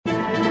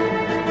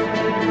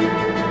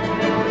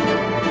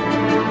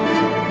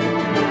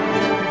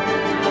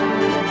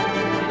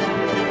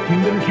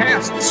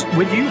podcasts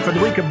with you for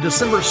the week of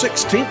December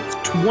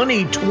 16th,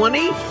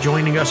 2020.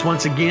 Joining us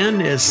once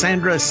again is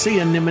Sandra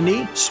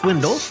Cianimini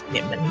Swindle.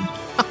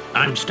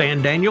 I'm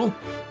Stan Daniel.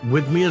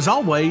 With me, as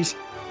always,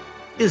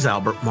 is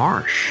Albert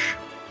Marsh.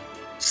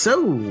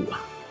 So,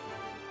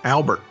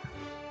 Albert.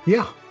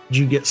 Yeah. Did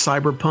you get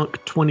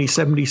CyberPunk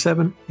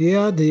 2077?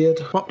 Yeah, I did.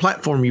 What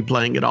platform are you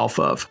playing it off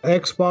of?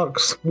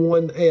 Xbox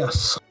One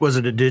S. Was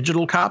it a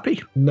digital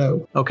copy?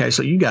 No. Okay,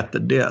 so you got the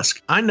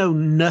disc. I know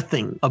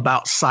nothing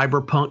about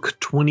CyberPunk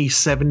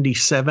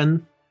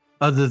 2077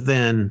 other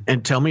than,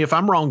 and tell me if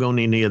I'm wrong on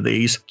any of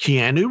these,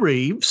 Keanu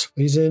Reeves.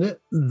 He's in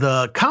it.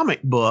 The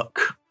comic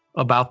book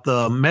about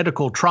the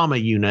medical trauma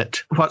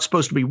unit, what's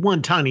supposed to be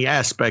one tiny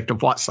aspect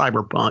of what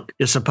Cyberpunk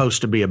is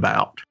supposed to be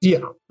about.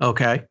 Yeah.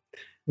 Okay.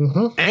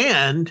 Mm-hmm.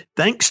 And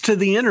thanks to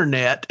the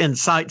internet and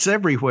sites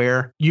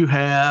everywhere, you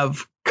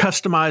have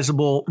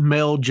customizable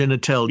male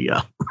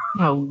genitalia.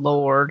 Oh,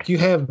 Lord. You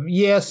have,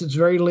 yes, it's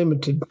very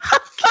limited.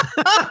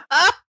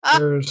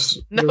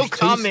 There's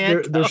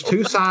comment. There's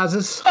two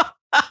sizes.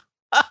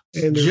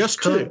 And there's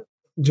Just two.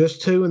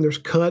 Just two, and there's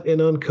cut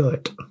and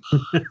uncut.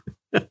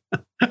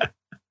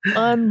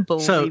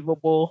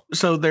 Unbelievable.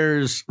 So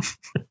there's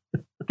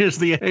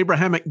the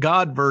Abrahamic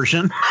God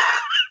version.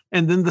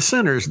 And then the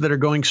sinners that are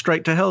going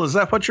straight to hell. Is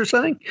that what you're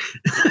saying?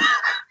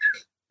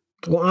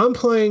 Well, I'm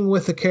playing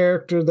with a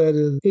character that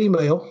is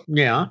female.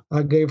 Yeah.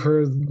 I gave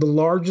her the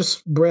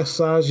largest breast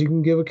size you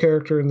can give a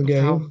character in the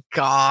game. Oh,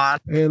 God.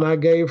 And I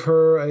gave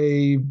her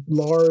a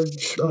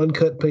large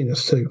uncut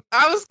penis, too.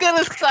 I was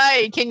going to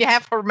say, can you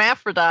have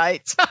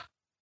hermaphrodites?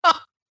 Oh,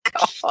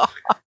 God.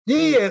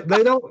 Yeah,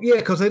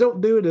 because they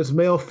don't do it as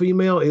male,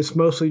 female. It's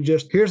mostly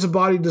just, here's a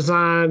body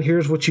design,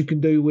 here's what you can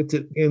do with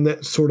it, and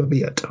that's sort of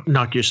it.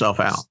 Knock yourself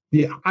out.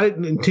 Yeah, I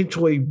didn't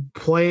intentionally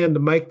plan to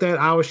make that.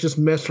 I was just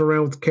messing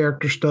around with the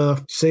character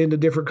stuff, seeing the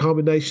different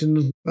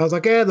combinations. I was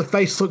like, the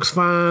face looks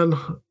fine.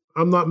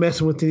 I'm not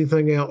messing with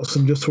anything else,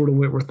 and just sort of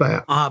went with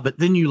that. But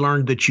then you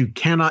learned that you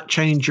cannot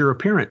change your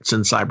appearance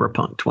in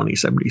Cyberpunk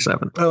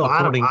 2077. Oh,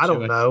 I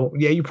don't know.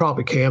 Yeah, you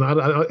probably can.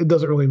 It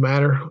doesn't really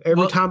matter.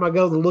 Every time I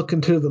go to look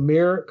into the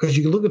mirror, because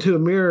you can look into a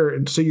mirror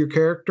and see your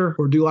character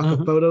or do like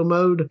a photo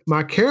mode.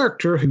 My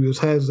character, who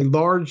has a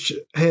large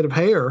head of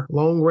hair,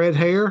 long red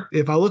hair,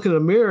 if I look in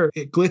a mirror,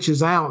 it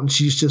glitches out and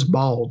she's just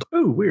bald.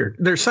 Oh, weird.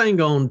 They're saying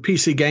on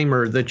PC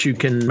Gamer that you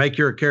can make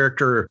your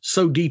character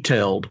so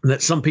detailed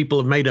that some people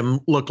have made him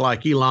look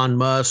like Elon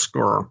Musk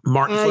or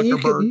Mark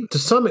Zuckerberg. To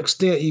some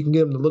extent, you can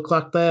get them to look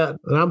like that.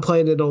 And I'm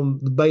playing it on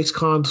the base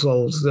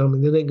consoles. I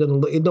mean,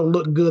 it don't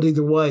look good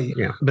either way.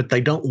 Yeah, but they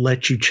don't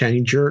let you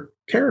change your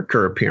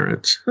character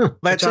appearance.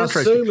 That's interesting.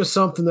 I assume is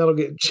something that'll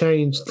get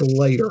changed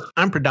later.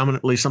 I'm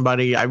predominantly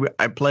somebody, I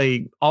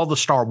play all the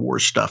Star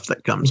Wars stuff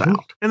that comes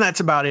out, and that's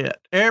about it.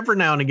 Every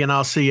now and again,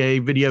 I'll see a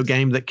video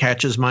game that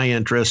catches my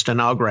interest,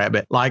 and I'll grab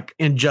it, like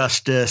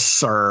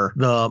Injustice or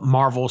the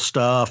Marvel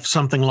stuff,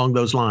 something along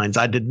those lines.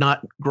 I did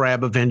not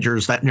grab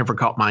Avengers. That never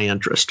caught my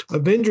interest.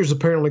 Avengers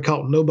apparently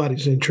caught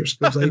nobody's interest.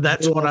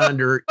 That's what I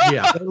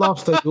yeah. They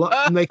lost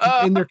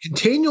and they're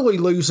continually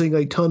losing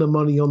a ton of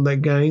money on that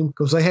game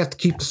because they have to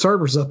keep the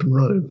servers up and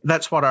running.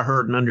 That's what I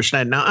heard and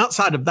understand. Now,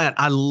 outside of that,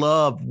 I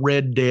love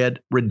Red Dead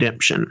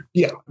Redemption.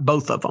 Yeah.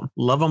 Both of them.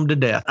 Love them to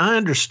death. I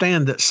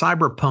understand that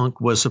Cyberpunk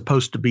was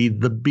supposed to be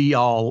the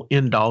be-all,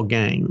 end-all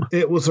game.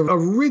 It was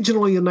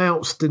originally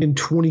announced in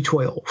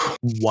 2012.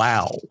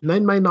 Wow. They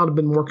may not have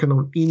been working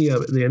on any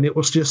of it then. It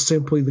was just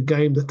simply the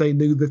game that they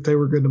knew that they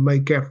were going to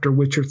make after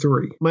Witcher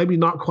 3. Maybe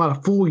not quite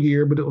a full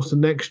year, but it was the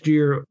next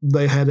year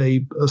they had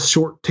a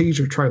short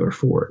teaser trailer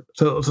for it.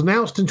 So it was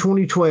announced in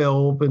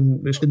 2012,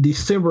 and it's in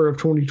December of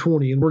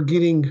 2020, and we're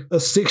getting a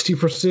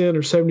 60%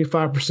 or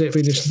 75%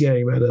 finished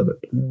game out of it.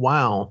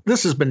 Wow.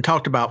 This has been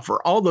talked about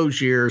for all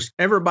those years.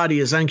 Everybody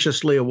has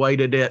anxiously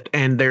awaited it,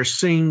 and there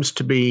seems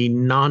to be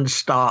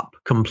nonstop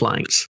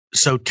complaints.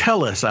 So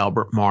tell us,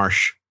 Albert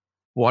Marsh,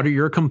 what are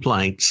your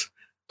complaints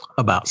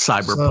about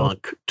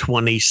Cyberpunk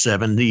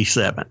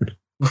 2077?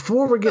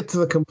 Before we get to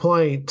the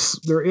complaints,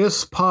 there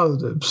is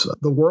positives.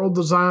 The world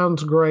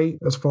design's great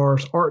as far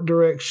as art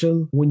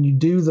direction. When you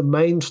do the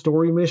main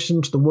story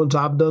missions, the ones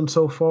I've done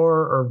so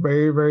far are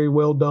very, very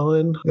well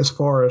done as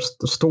far as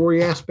the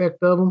story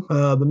aspect of them.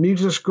 The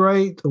music's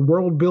great. The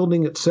world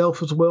building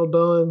itself is well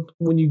done.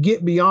 When you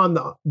get beyond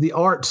the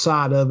art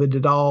side of it,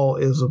 it all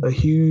is a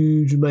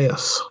huge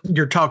mess.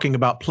 You're talking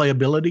about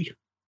playability?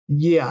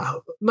 Yeah,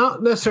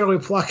 not necessarily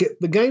like it.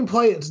 The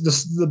gameplay, it's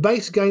the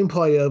base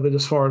gameplay of it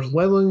as far as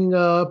leveling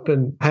up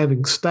and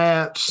having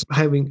stats,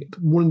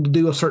 wanting to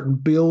do a certain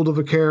build of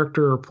a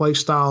character or play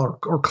style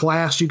or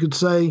class, you could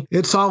say.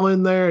 It's all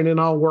in there and it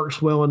all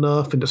works well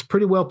enough and it's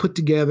pretty well put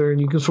together and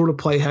you can sort of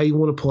play how you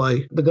want to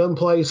play. The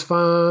gunplay is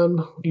fine.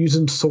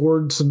 Using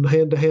swords and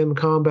hand-to-hand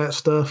combat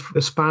stuff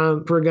is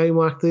fine for a game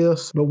like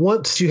this. But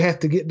once you have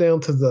to get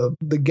down to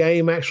the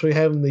game actually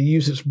having to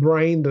use its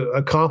brain to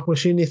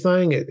accomplish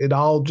anything, it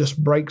all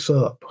just breaks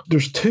up.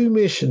 There's 2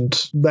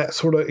 missions that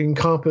sort of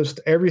encompassed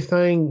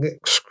everything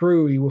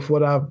screwy with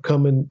what I've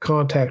come in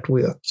contact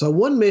with. So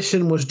one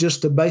mission was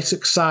just a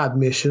basic side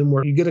mission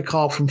where you get a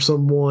call from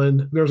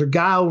someone. There's a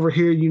guy over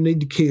here you need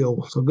to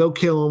kill. So go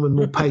kill him and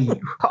we'll pay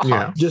you.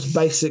 Yeah. Just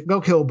basic,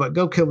 go kill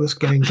this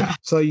gang guy.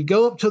 So you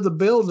go up to the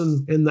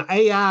building and the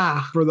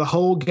AI for the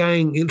whole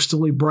gang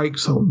instantly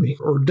breaks on me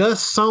or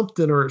does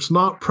something, or it's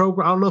not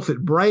programmed. I don't know if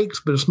it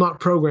breaks, but it's not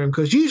programmed,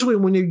 because usually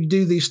when you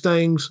do these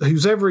things,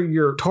 whoever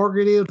your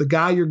target is, the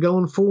guy you're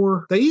going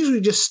for, they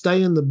usually just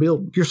stay in the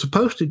building. You're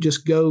supposed to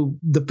just go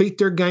defeat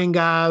their gang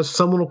guys.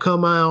 Someone will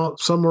come out.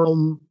 Some are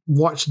on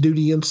watch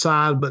duty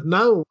inside. But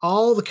no,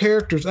 all the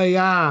characters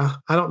AI,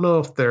 I don't know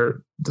if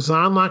they're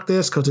designed like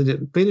this because they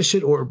didn't finish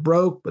it or it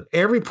broke, but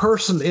every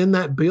person in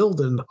that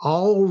building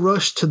all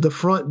rushed to the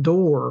front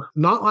door,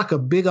 not like a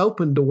big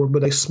open door,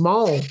 but a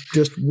small,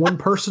 just one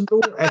person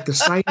door at the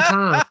same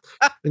time,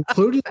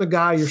 including the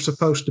guy you're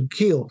supposed to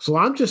kill. So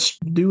I'm just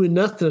doing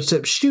nothing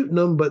except shooting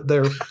them, but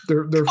they're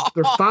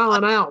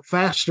filing out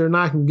faster than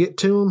I can get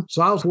to them.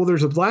 So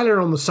there's a ladder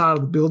on the side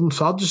of the building,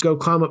 so I'll just go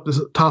climb up to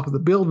the top of the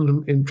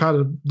building and try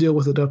to deal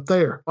with it up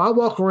there. I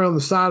walk around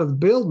the side of the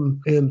building,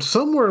 and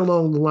somewhere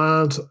along the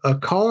lines, a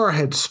car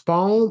had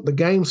spawned. The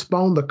game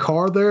spawned the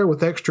car there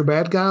with extra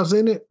bad guys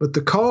in it, but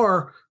the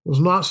car was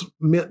not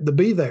meant to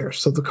be there.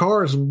 So the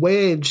car is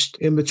wedged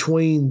in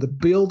between the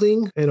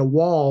building and a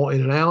wall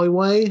in an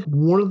alleyway.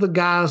 One of the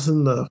guys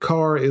in the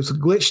car is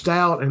glitched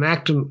out and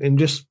acting and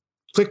just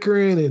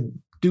flickering and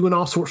doing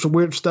all sorts of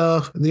weird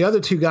stuff. And the other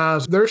 2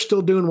 guys, they're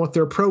still doing what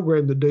they're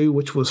programmed to do,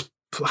 which was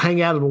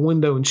hang out of a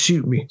window and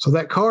shoot me. So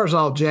that car's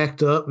all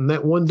jacked up and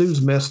that one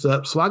dude's messed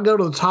up. So I go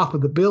to the top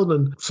of the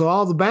building. So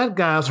all the bad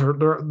guys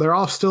they're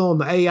all still on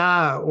the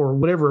AI or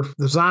whatever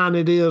design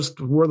it is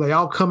where they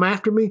all come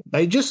after me.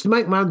 They just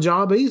make my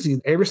job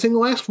easy. Every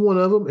single last one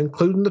of them,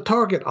 including the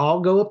target, all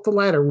go up the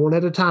ladder one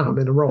at a time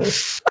in a row.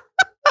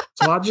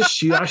 So I just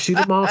shoot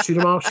them all.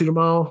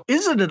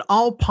 Is it at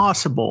all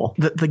possible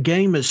that the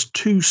game is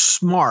too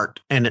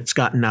smart and it's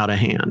gotten out of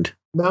hand?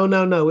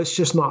 No. It's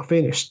just not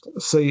finished.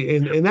 See,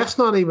 and that's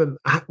not even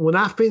when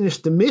I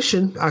finished the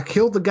mission. I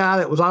killed the guy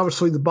that was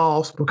obviously the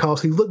boss because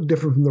he looked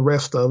different from the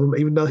rest of them,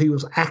 even though he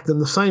was acting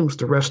the same as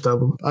the rest of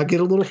them. I get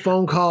a little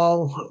phone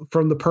call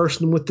from the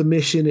person with the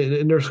mission,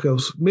 and there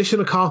goes, mission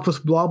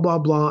accomplished, blah, blah,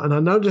 blah. And I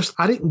noticed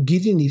I didn't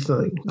get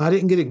anything. I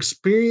didn't get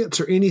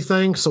experience or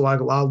anything. So I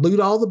loot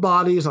all the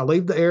bodies. I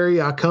leave the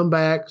area. I come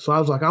back. So I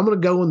was like, I'm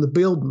going to go in the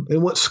building.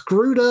 And what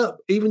screwed up,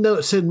 even though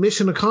it said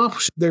mission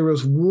accomplished, there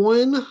was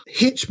one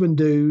henchman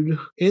dude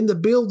in the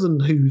building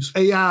whose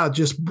AI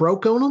just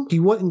broke on him.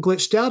 He wasn't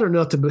glitched out or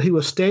nothing, but he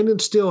was standing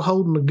still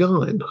holding a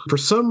gun. For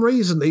some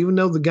reason, even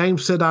though the game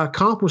said I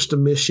accomplished a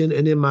mission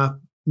and in my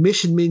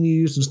mission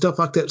menus and stuff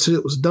like that said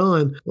it was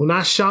done, when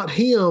I shot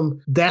him,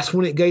 that's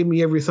when it gave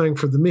me everything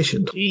for the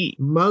mission.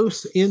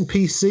 Most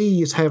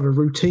NPCs have a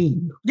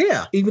routine.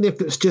 Yeah. Even if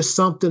it's just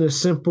something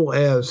as simple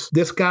as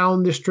this guy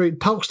on this street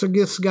talks to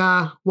this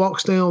guy,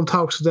 walks down,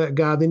 talks to that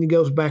guy, then he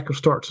goes back and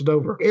starts it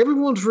over.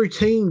 Everyone's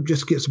routine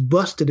just gets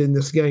busted in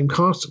this game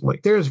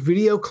constantly. There's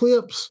video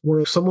clips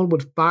where someone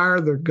would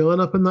fire their gun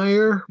up in the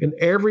air and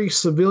every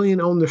civilian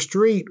on the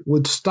street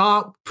would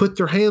stop, put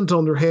their hands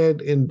on their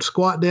head and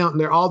squat down, and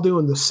they're all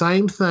doing the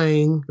same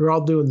thing. They're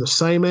all doing the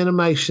same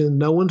animation.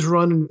 No one's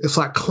running. It's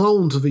like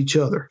clones of each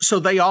other. So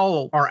they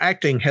all are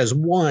acting as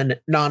one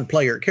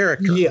non-player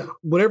character. Yeah.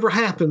 Whatever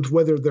happens,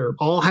 whether they're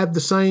all have the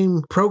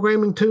same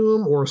programming to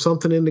them or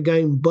something in the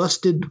game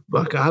busted,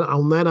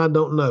 on that I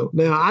don't know.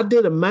 Now, I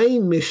did a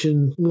main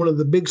mission, one of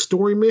the big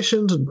story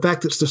missions. In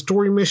fact, it's the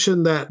story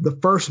mission that the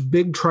first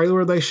big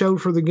trailer they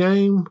showed for the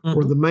game,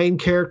 where the main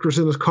character's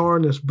in his car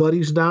and his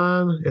buddy's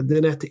dying. And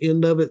then at the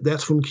end of it,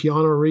 that's when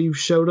Keanu Reeves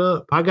showed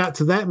up. I got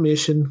to that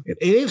mission, and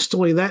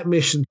instantly that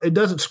mission, it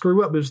doesn't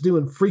screw up, but it's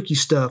doing freaky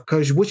stuff.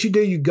 Because what you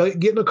do, you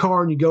get in a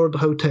car and you go to the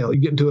hotel. You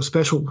get into a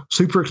special,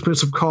 super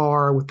expensive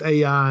car with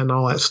AI and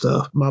all that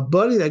stuff. My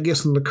buddy that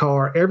gets in the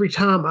car, every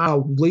time I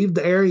leave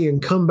the area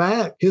and come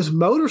back, his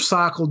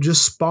motorcycle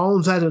just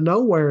spawns out of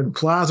nowhere and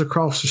flies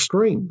across the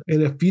screen.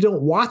 And if you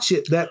don't watch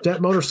it,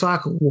 that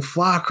motorcycle will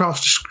fly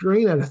across the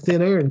screen out of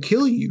thin air and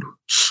kill you.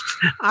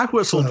 I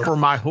whistled for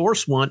my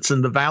horse once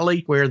in the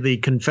valley where the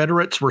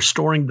Confederates were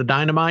storing the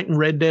dynamite in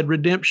Red Dead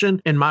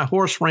Redemption, and my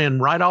horse ran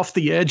right off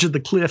the edge of the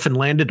cliff and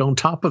landed on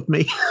top of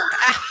me.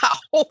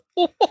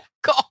 Ow.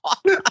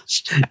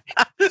 Gosh.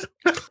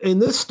 In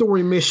this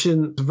story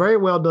mission, it's a very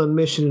well done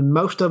mission, and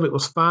most of it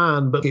was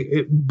fine, but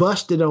it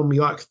busted on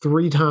me like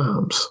 3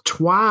 times.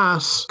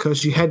 Twice,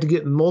 because you had to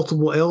get in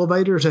multiple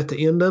elevators at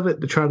the end of it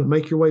to try to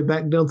make your way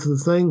back down to the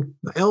thing.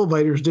 The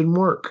elevators didn't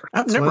work.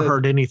 I've never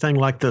heard anything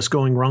like this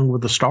going wrong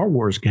with a Star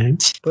Wars game.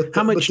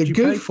 How much did you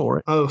pay for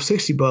it? Oh,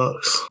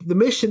 $60. The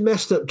mission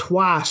messed up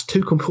twice,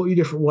 2 completely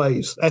different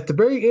ways. At the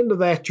very end of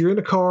that, you're in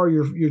a car,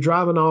 you're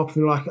driving off, and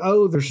you're like,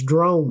 oh, there's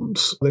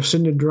drones. They're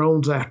sending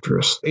drones after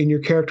us. And your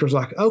character's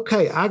like,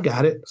 okay, I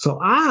got it. So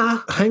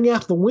I hang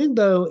out the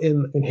window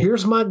and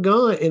here's my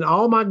gun. And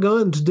all my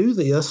guns do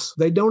this.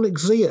 They don't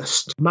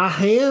exist. My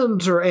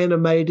hands are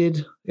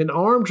animated and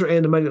arms are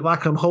animated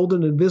like I'm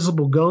holding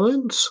invisible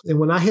guns. And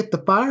when I hit the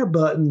fire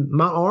button,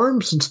 my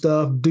arms and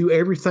stuff do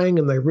everything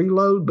and they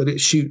reload, but it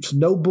shoots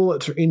no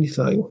bullets or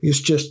anything. It's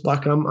just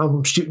like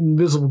I'm shooting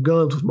invisible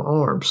guns with my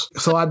arms.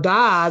 So I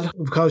died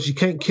because you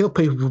can't kill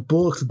people with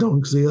bullets that don't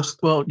exist.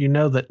 Well, you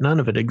know that none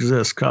of it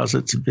exists because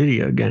it's a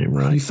video game,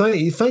 right?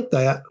 You think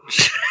that.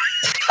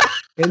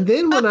 And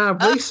then when I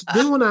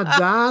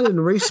died and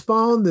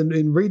respawned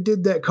and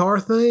redid that car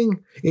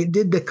thing, it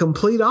did the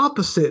complete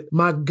opposite.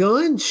 My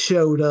guns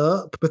showed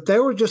up, but they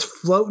were just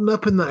floating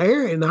up in the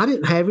air, and I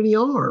didn't have any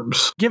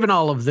arms. Given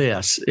all of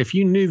this, if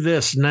you knew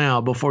this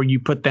now before you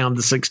put down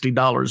the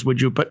 $60,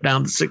 would you put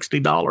down the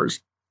 $60?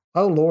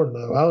 Oh, Lord,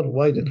 no. I would have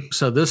waited.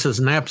 So this is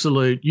an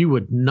absolute, you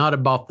would not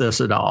have bought this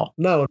at all.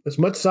 No, as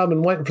much as I've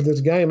been waiting for this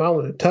game, I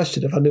wouldn't have touched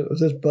it if I knew it was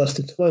this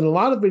busted. Well, in a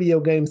lot of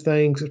video game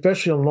things,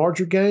 especially on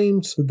larger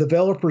games, the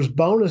developers'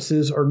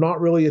 bonuses are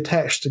not really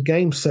attached to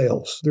game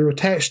sales. They're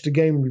attached to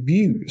game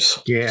reviews.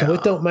 Yeah. So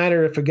it don't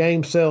matter if a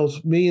game sells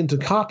millions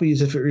of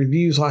copies. If it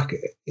reviews like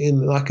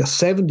in like a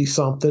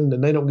 70-something,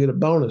 then they don't get a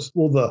bonus.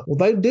 Well,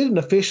 they did an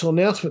official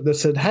announcement that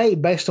said, hey,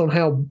 based on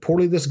how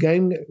poorly this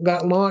game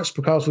got launched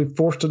because we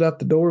forced it out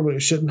the door when it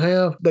shouldn't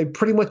have, they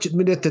pretty much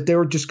admitted that they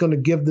were just going to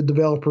give the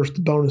developers the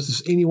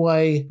bonuses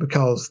anyway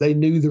because they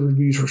knew the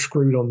reviews were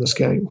screwed on this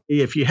game.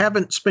 If you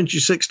haven't spent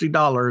your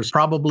 $60,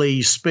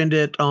 probably spend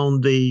it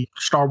on the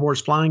Star Wars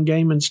flying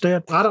game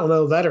instead. I don't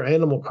know, that or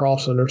Animal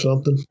Crossing or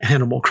something.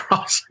 Animal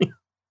Crossing.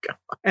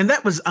 And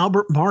that was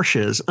Albert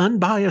Marsh's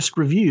unbiased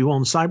review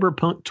on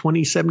Cyberpunk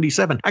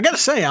 2077. I got to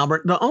say,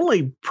 Albert, the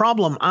only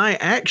problem I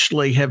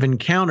actually have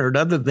encountered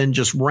other than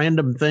just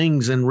random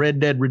things in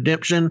Red Dead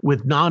Redemption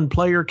with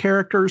non-player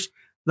characters,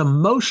 the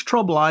most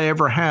trouble I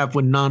ever have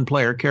with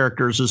non-player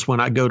characters is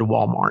when I go to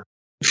Walmart.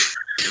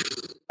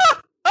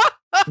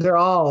 They're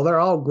all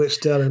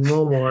glitched out in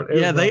Walmart.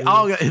 Yeah,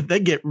 they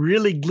get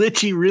really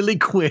glitchy really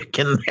quick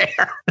in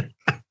there.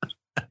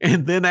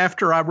 And then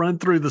after I run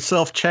through the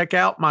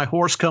self-checkout, my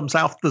horse comes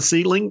off the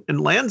ceiling and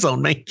lands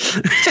on me.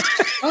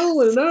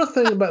 Oh, and another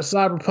thing about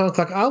Cyberpunk,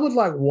 like I would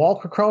like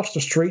walk across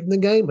the street in the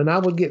game and I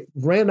would get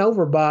ran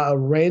over by a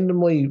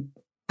randomly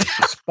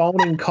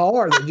spawning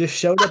car that just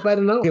showed up out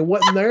of nowhere. It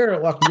wasn't there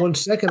like 1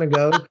 second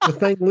ago. The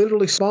thing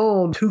literally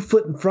spawned 2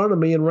 foot in front of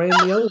me and ran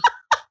me over.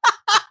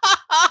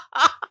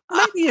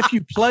 Maybe if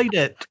you played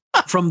it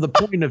from the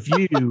point of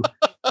view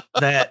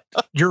that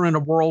you're in a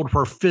world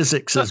where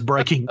physics is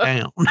breaking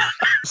down.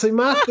 See,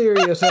 my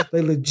theory is that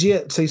they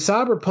legit see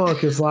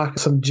Cyberpunk is like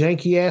some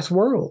janky ass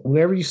world.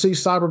 Whenever you see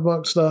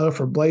Cyberpunk stuff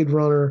or Blade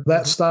Runner,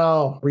 that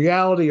style,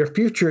 reality or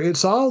future,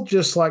 it's all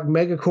just like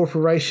mega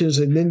corporations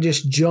and then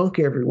just junk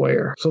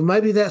everywhere. So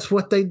maybe that's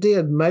what they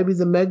did. Maybe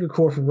the mega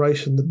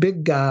corporation, the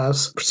big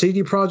guys,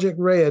 CD Projekt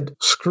Red,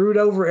 screwed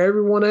over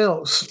everyone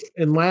else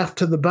and laughed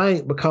to the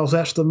bank because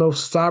that's the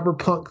most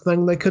cyberpunk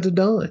thing they could have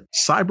done.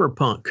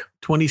 Cyberpunk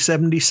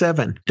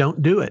 2077.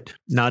 Don't do it.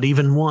 Not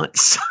even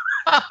once.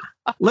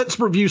 Let's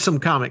review some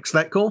comics.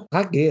 That cool?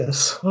 I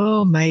guess.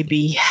 Oh,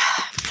 maybe.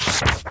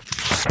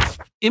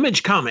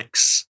 Image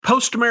Comics,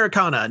 Post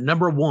Americana,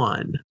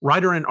 #1.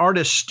 Writer and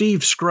artist Steve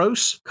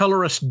Skroce,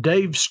 colorist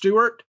Dave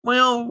Stewart.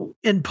 Well,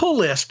 in Pull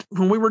List,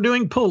 when we were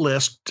doing Pull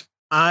List,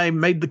 I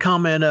made the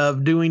comment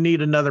of, do we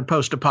need another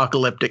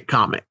post-apocalyptic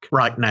comic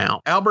right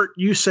now? Albert,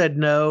 you said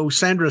no.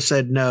 Sandra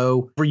said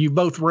no. Were you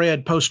both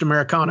read Post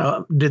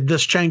Americana? Did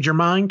this change your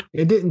mind?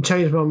 It didn't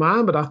change my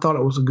mind, but I thought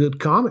it was a good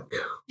comic.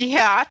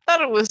 Yeah, I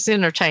thought it was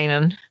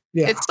entertaining.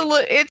 Yeah.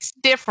 It's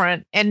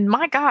different. And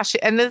my gosh,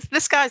 and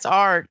this guy's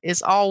art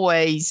is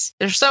always,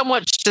 there's so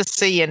much to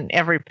see in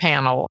every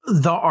and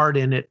the art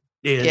in it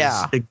is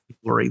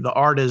exemplary. The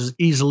art is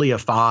easily a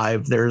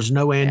 5. There's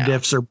no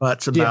ifs or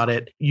buts about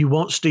it. You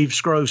want Steve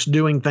Skroce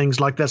doing things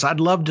like this.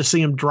 I'd love to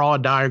see him draw a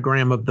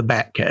diagram of the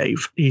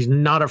Batcave. He's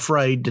not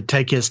afraid to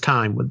take his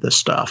time with this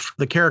stuff.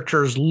 The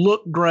characters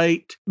look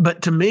great,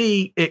 but to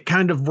me, it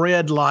kind of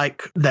read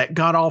like that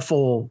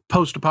god-awful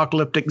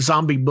post-apocalyptic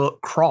zombie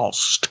book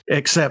Crossed,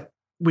 except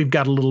we've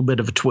got a little bit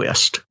of a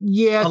twist.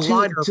 Yeah, a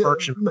lighter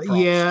version.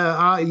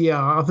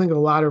 I think a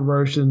lighter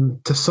version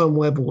to some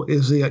level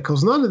is it,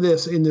 because none of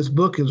this in this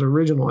book is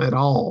original at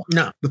all.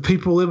 No, the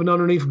people living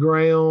underneath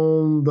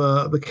ground,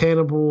 the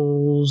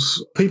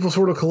cannibals, people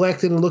sort of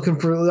collecting and looking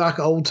for like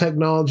old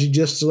technology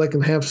just so they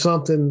can have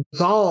something.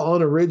 It's all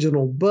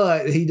unoriginal,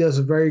 but he does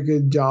a very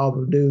good job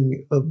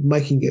of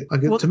making it.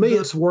 Like to me,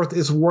 it's worth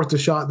a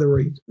shot to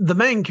read. The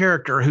main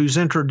character, who's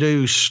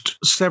introduced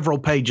several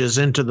pages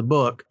into the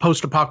book,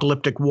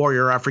 post-apocalyptic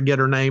warrior, I forget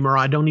her name, or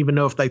I don't even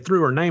know if they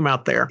threw her name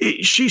out there.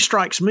 She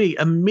strikes me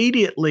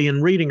immediately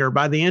in reading her.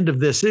 By the end of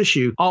this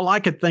issue, all I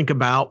could think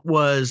about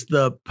was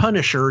the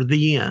Punisher,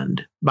 The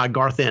End. by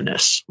Garth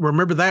Ennis.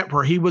 Remember that,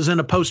 where he was in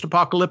a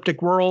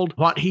post-apocalyptic world?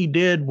 What he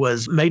did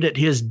was made it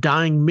his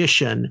dying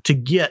mission to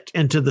get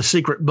into the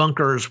secret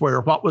bunkers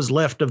where what was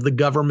left of the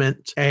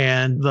government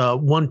and the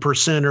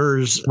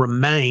 1%ers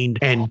remained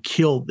and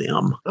killed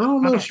them. I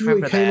don't know if she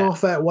really came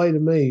off that way to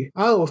me.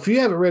 Oh, if you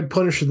haven't read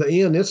Punisher: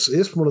 The End,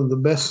 it's one of the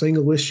best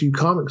single issue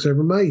comics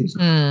ever made.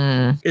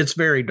 It's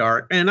very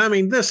dark. And I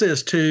mean, this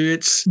is too.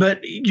 But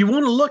you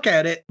want to look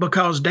at it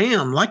because,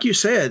 damn, like you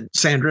said,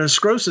 Sandra,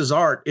 Scrose's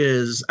art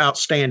is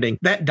outstanding.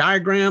 That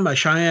diagram of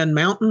Cheyenne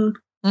Mountain.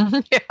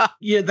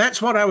 Yeah,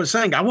 that's what I was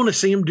saying. I want to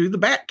see him do the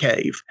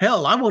Batcave.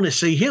 Hell, I want to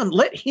see him.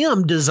 Let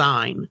him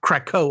design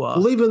Krakoa.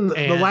 Well, even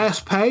the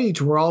last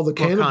page where all the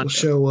cannibals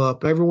show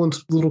up,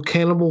 everyone's little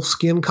cannibal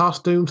skin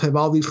costumes have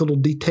all these little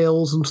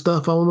details and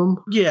stuff on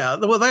them. Yeah,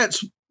 well,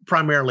 that's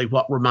primarily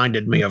what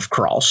reminded me of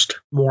Crossed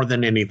more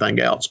than anything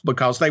else,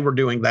 because they were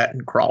doing that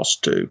in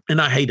Crossed too.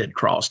 And I hated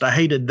Crossed. I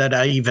hated that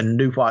I even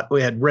knew what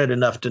we had read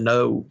enough to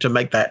know to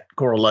make that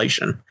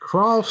correlation.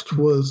 Crossed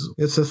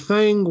it's a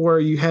thing where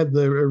you had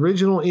the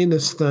original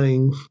Ennis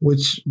thing,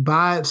 which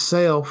by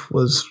itself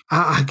was,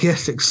 I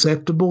guess,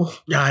 acceptable.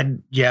 I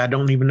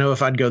don't even know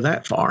if I'd go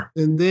that far.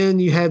 And then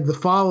you had the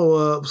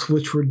follow-ups,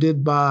 which were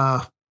did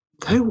by,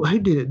 who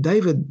did it?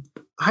 David,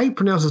 how you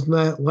pronounce his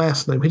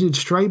last name? He did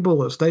Stray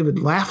Bullets. David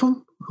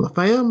Lapham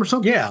or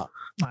something?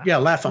 Yeah,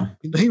 Lapham.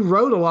 He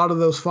wrote a lot of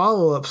those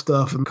follow-up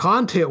stuff, and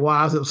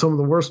content-wise, it was some of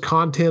the worst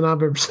content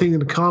I've ever seen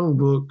in a comic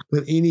book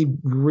that any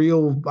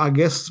real, I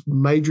guess,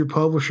 major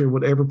publisher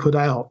would ever put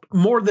out.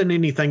 More than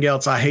anything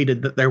else, I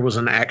hated that there was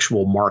an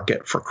actual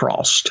market for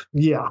Crossed.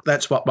 Yeah.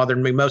 That's what bothered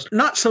me most.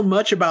 Not so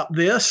much about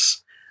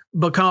this,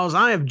 because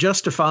I have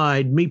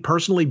justified me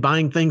personally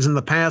buying things in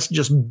the past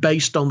just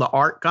based on the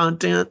art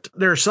content.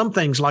 There are some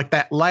things like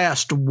that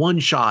last one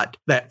shot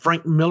that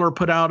Frank Miller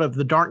put out of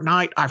The Dark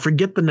Knight. I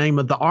forget the name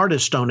of the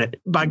artist on it.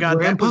 By God,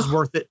 Grandpa? That was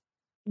worth it.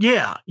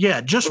 Yeah,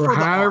 just or for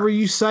the however art.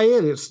 You say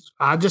it,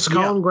 I just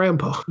call him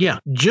Grandpa. Yeah,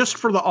 just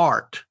for the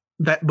art.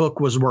 That book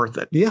was worth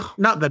it. Yeah.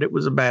 Not that it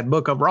was a bad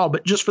book overall,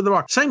 but just for the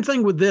art. Same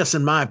thing with this,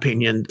 in my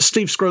opinion.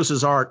 Steve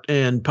Scrose's art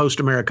in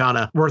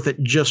Post-Americana, worth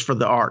it just for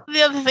the art.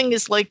 The other thing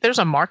is, there's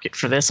a market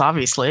for this,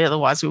 obviously.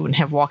 Otherwise, we wouldn't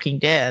have Walking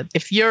Dead.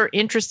 If you're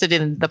interested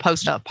in the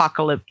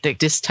post-apocalyptic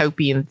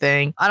dystopian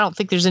thing, I don't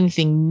think there's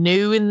anything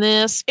new in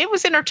this. It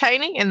was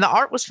entertaining, and the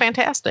art was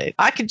fantastic.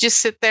 I could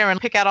just sit there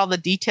and pick out all the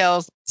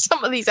details.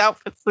 Some of these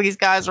outfits these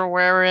guys are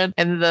wearing,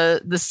 and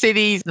the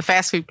cities, the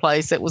fast food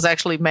place that was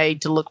actually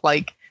made to look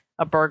like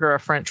a burger, a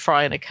French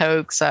fry, and a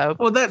Coke. So,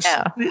 well,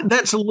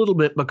 that's a little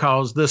bit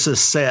because this is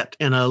set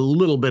in a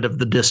little bit of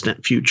the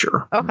distant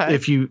future. Okay.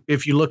 If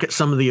you look at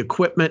some of the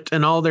equipment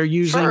and all they're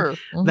using,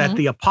 that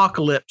the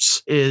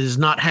apocalypse is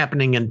not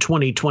happening in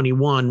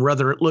 2021.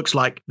 Rather, it looks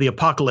like the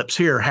apocalypse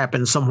here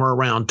happens somewhere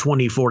around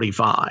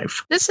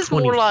 2045. This is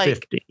more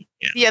like.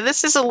 Yeah,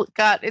 this is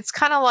it's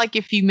kind of like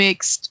if you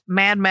mixed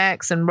Mad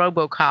Max and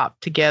RoboCop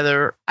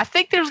together. I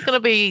think there's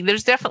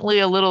definitely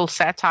a little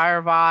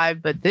satire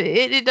vibe, but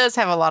it does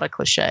have a lot of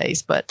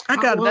cliches. But I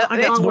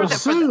would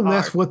assume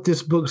that's what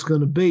this book's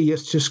going to be.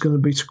 It's just going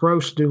to be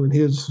Scrose doing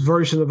his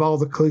version of all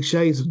the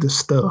cliches of this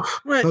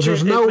stuff. Because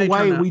there's no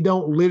way we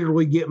don't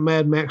literally get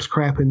Mad Max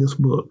crap in this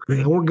book.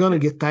 We're going to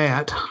get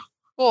that.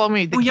 Well, I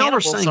mean, y'all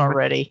are saying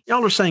already.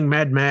 Y'all are saying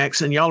Mad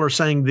Max, and y'all are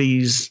saying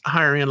these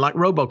higher end like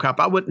RoboCop.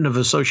 I wouldn't have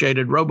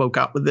associated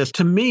RoboCop with this.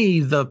 To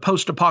me, the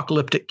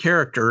post-apocalyptic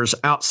characters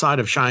outside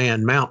of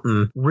Cheyenne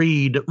Mountain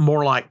read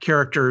more like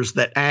characters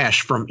that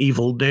Ash from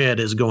Evil Dead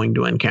is going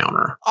to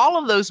encounter. All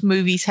of those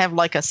movies have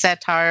like a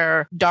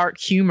satire, dark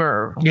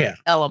humor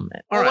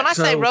element. Well, when I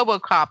say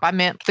RoboCop, I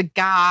meant the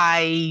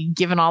guy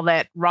giving all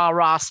that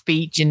rah-rah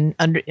speech in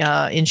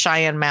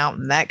Cheyenne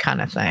Mountain, that kind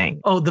of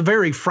thing. Oh, the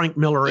very Frank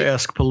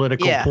Miller-esque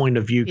political point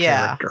of view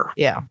character.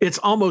 Yeah. It's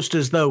almost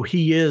as though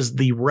he is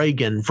the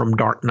Reagan from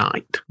Dark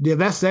Knight. Yeah,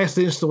 that's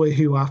instantly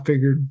who I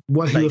figured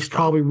what he was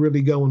probably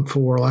really going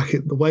for. Like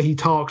the way he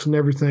talks and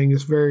everything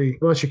is very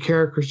much a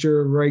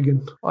caricature of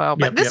Reagan. Well,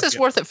 but this is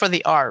worth it for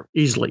the art.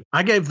 Easily.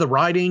 I gave the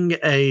writing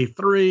a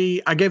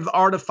 3. I gave the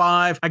art a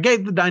 5. I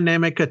gave the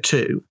dynamic a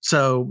 2.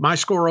 So my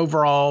score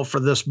overall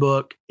for this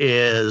book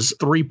is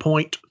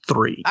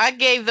 3.3. I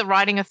gave the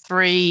writing a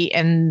 3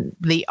 and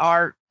the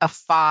art a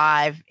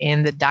 5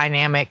 and the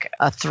dynamic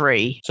a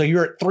 3. So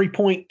you're at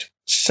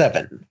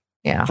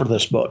 3.7 for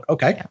this book.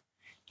 Okay. Yeah.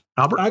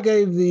 Albert? I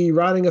gave the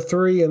writing a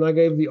 3 and I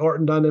gave the art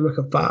and dynamic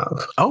a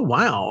 5. Oh,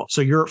 wow.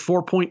 So you're at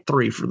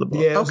 4.3 for the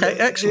book. Yeah, okay,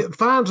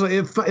 excellent.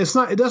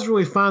 It doesn't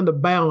really find a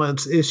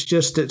balance. It's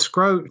just that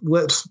Scrote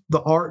lets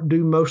the art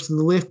do most of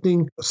the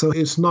lifting, so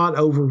it's not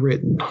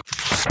overwritten.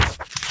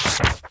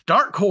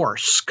 Dark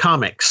Horse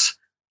Comics.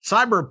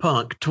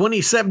 Cyberpunk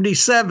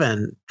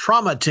 2077,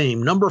 Trauma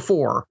Team number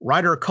 4,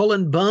 writer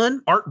Cullen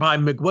Bunn, art by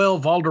Miguel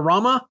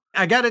Valderrama.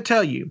 I got to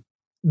tell you,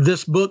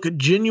 this book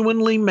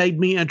genuinely made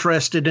me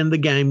interested in the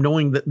game,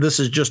 knowing that this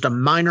is just a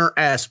minor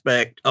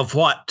aspect of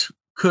what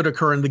could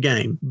occur in the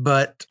game.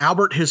 But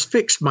Albert has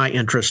fixed my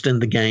interest in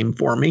the game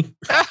for me.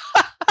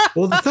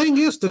 Well, the thing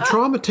is, the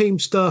trauma team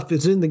stuff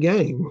is in the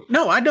game.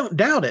 No, I don't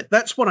doubt it.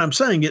 That's what I'm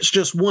saying. It's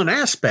just one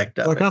aspect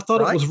of it. I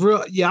thought it was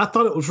real. Yeah, I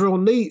thought it was real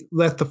neat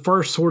that the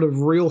first sort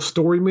of real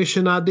story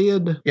mission I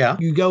did. Yeah.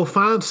 You go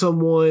find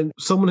someone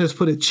has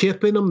put a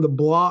chip in them to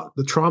block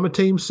the trauma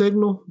team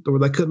signal where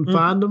they couldn't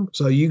find them.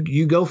 So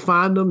you go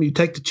find them, you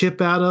take the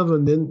chip out of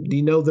them, and then,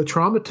 the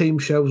trauma team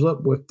shows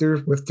up with their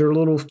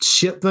little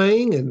ship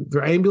thing and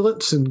their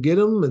ambulance and get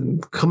them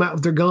and come out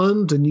with their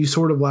guns. And you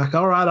sort of like,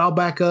 all right, I'll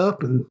back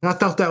up. And I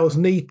thought that was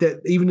neat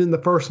that even in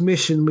the first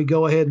mission, we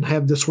go ahead and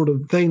have this sort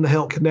of thing to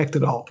help connect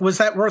it all. Was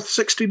that worth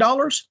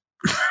 $60?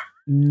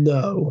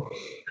 No.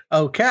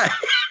 Okay.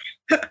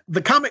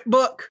 The comic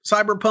book,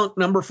 Cyberpunk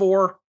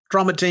 #4,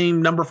 Trauma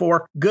Team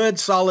 #4, good,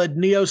 solid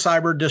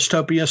neo-cyber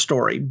dystopia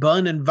story.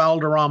 Bun and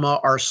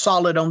Valderrama are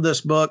solid on this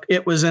book.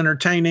 It was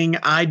entertaining.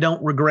 I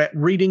don't regret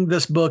reading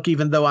this book,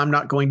 even though I'm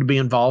not going to be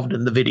involved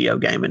in the video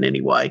game in any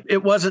way.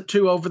 It wasn't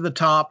too over the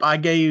top. I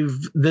gave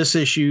this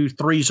issue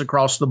 3s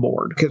across the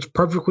board. It's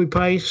perfectly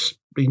paced.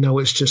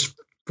 It's just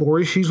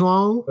 4 issues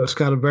long. It's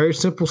got a very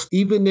simple,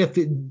 even if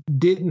it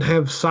didn't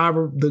have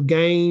the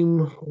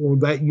game or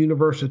that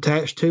universe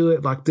attached to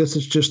it, like this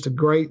is just a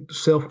great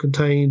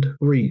self-contained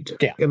read.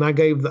 Yeah. And I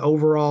gave the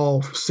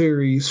overall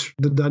series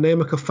the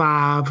dynamic of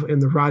 5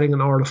 and the writing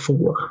and art of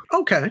 4.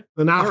 Okay.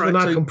 And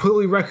I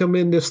completely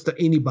recommend this to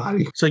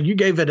anybody. So you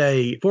gave it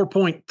a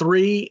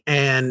 4.3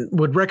 and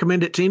would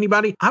recommend it to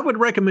anybody? I would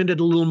recommend it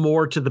a little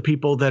more to the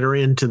people that are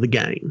into the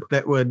game,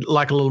 that would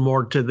like a little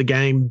more to the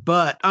game.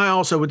 But I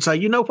also would say,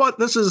 you know what?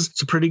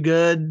 It's a pretty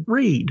good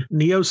read.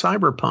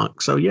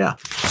 Neo-cyberpunk. So yeah.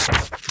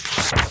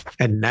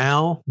 And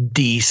now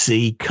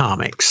DC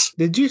Comics.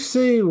 Did you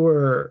see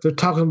where they're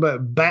talking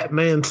about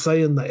Batman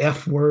saying the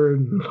F word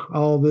and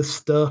all this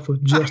stuff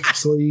with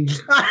Justice League?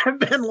 I've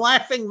been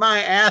laughing my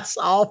ass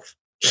off.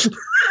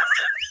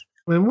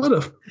 Man, what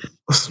a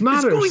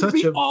Snyder is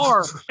such a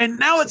R. And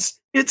now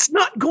it's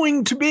not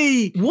going to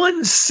be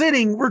one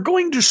sitting. We're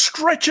going to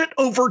stretch it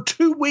over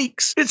 2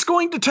 weeks. It's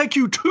going to take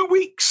you 2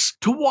 weeks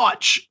to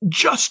watch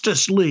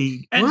Justice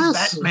League, and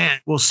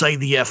Batman will say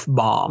the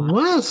F-bomb.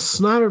 Why is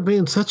Snyder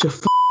being such a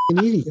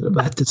idiot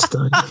about this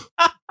thing?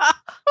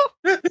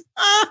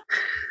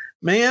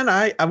 Man,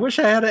 I wish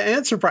I had an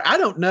answer for it. I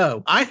don't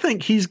know. I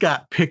think he's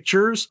got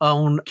pictures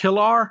on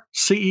Killar,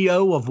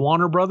 CEO of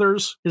Warner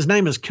Brothers. His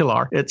name is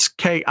Killar. It's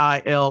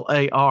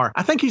Kilar.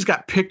 I think he's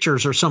got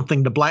pictures or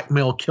something to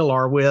blackmail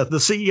Killar with. The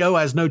CEO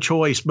has no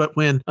choice, but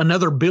when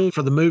another bill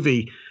for the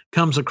movie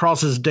comes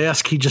across his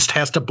desk, he just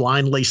has to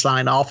blindly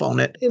sign off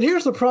on it. And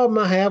here's the problem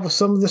I have with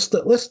some of this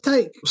stuff. Let's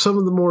take some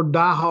of the more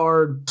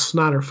diehard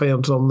Snyder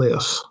fans on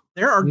this.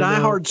 There are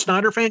diehard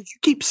Snyder fans. You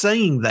keep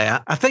saying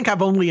that. I think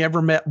I've only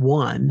ever met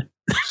one.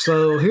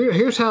 So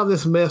here's how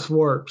this mess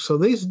works. So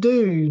these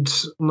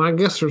dudes, and I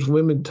guess there's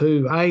women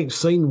too. I ain't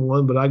seen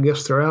one, but I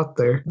guess they're out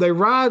there. They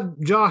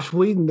ride Josh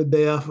Whedon to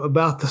death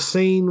about the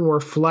scene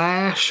where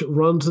Flash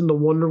runs into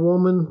Wonder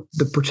Woman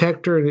to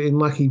protect her and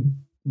like he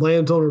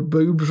lands on her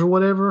boobs or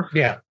whatever.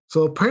 Yeah.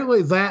 So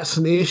apparently that's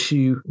an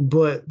issue,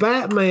 but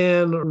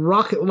Batman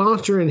rocket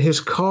launcher in his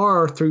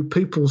car through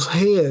people's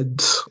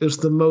heads is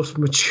the most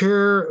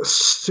mature,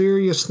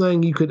 serious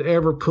thing you could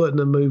ever put in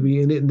a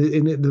movie, and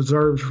it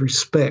deserves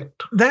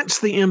respect. That's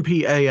the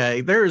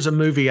MPAA. There is a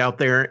movie out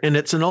there, and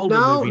it's an older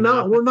movie.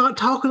 No, we're not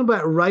talking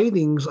about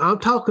ratings. I'm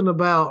talking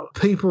about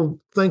people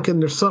thinking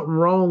there's something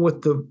wrong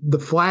with the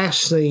Flash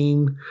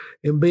scene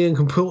and being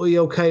completely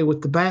okay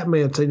with the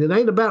Batman scene. It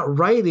ain't about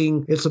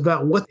rating. It's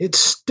about it's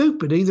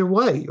stupid either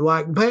way.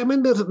 Like,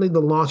 Batman doesn't need to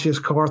launch his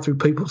car through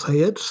people's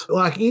heads.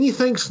 Like,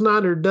 anything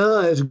Snyder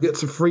does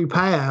gets a free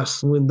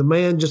pass when the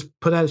man just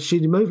put out a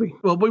shitty movie.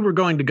 Well, we were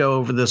going to go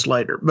over this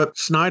later, but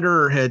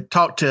Snyder had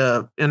talked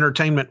to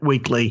Entertainment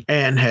Weekly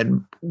and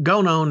had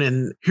gone on,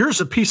 and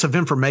here's a piece of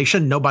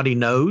information nobody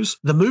knows.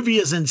 The movie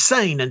is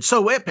insane and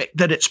so epic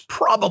that it's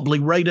probably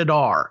rated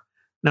R.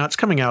 Now, it's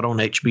coming out on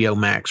HBO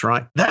Max,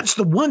 right? That's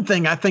the one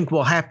thing I think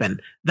will happen,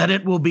 that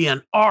it will be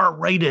an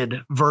R-rated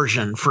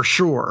version for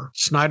sure.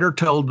 Snyder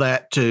told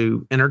that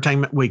to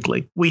Entertainment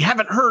Weekly. We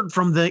haven't heard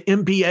from the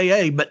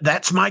MPAA, but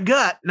that's my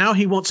gut. Now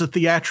he wants a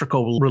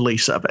theatrical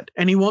release of it,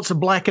 and he wants a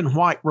black and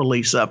white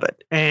release of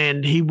it,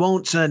 and he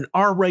wants an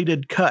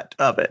R-rated cut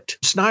of it.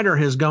 Snyder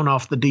has gone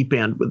off the deep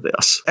end with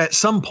this at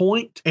some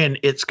point, and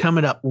it's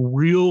coming up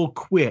real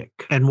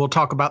quick, and we'll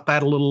talk about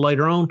that a little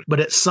later on, but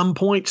at some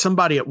point,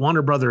 somebody at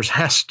Warner Brothers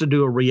has to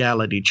do a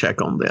reality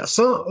check on this.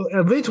 So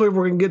eventually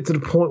we're going to get to the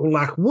point where,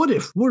 like, what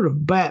if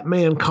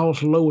Batman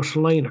calls Lois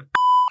Lane a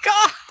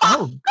God.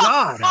 Oh,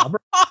 God,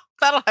 Albert.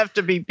 That'll have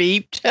to be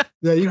beeped.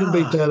 Yeah, you can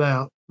beat that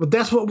out. But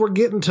that's what we're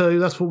getting to.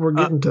 That's what we're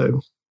getting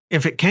to.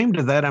 If it came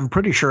to that, I'm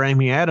pretty sure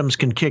Amy Adams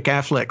can kick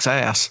Affleck's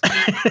ass.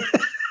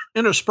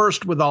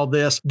 Interspersed with all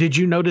this, did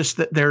you notice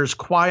that there's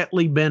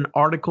quietly been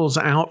articles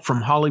out from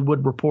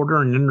Hollywood Reporter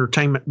and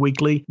Entertainment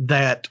Weekly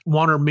that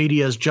Warner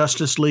Media's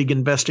Justice League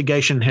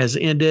investigation has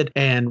ended,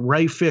 and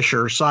Ray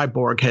Fisher,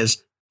 Cyborg,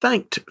 has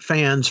thanked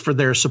fans for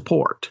their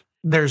support.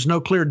 There's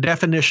no clear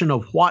definition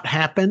of what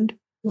happened,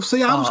 Well,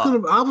 see, I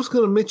was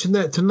gonna mention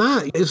that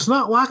tonight. It's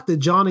not like the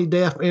Johnny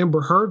Depp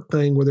Amber Heard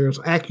thing where there's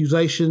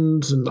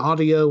accusations and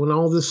audio and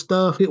all this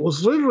stuff. It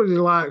was literally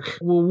like,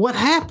 well, what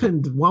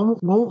happened?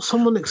 Won't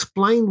someone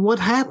explain what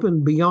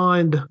happened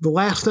beyond the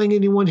last thing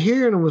anyone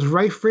hearing? It was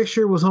Ray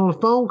Fisher was on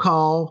a phone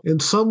call,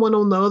 and someone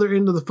on the other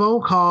end of the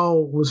phone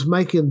call was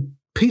making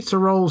pizza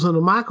rolls in a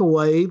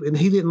microwave, and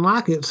he didn't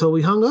like it, so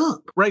he hung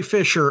up. Ray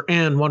Fisher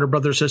and Warner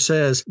Brothers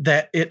says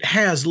that it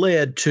has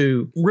led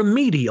to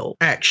remedial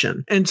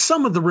action, and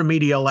some of the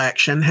remedial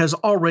action has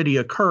already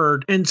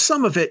occurred, and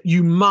some of it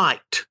you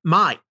might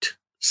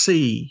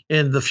see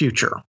in the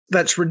future.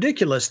 That's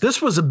ridiculous.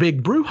 This was a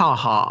big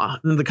brouhaha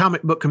in the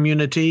comic book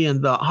community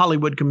and the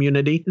Hollywood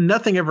community.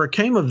 Nothing ever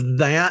came of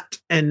that.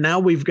 And now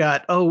we've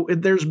got,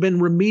 there's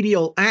been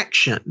remedial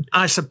action.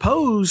 I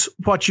suppose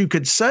what you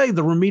could say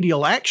the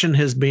remedial action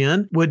has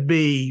been would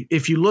be,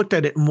 if you looked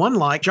at it in one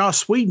light,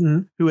 Joss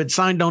Whedon, who had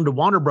signed on to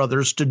Warner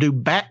Brothers to do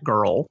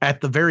Batgirl at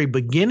the very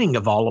beginning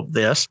of all of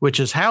this, which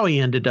is how he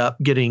ended up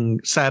getting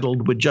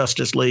saddled with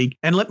Justice League.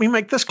 And let me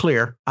make this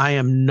clear. I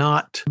am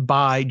not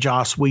by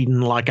Joss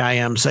Whedon like I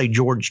am, say,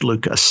 George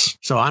Lucas.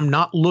 So I'm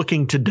not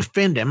looking to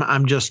defend him.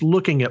 I'm just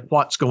looking at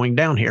what's going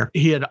down here.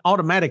 He had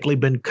automatically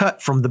been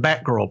cut from the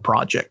Batgirl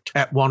project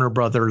at Warner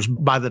Brothers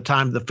by the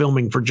time the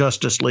filming for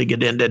Justice League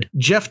had ended.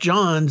 Jeff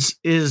Johns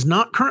is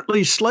not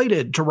currently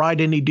slated to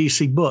write any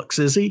DC books,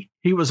 is he?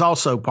 He was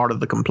also part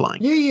of the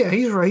complaint. Yeah,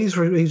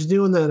 he's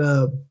doing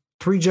that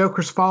Three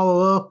Jokers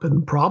follow-up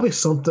and probably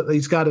something.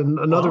 He's got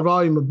another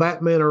volume of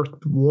Batman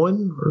Earth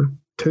 1 or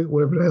 2,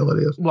 whatever the hell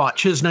it is.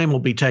 Watch, his name will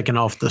be taken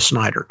off the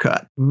Snyder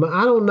Cut.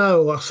 I don't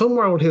know.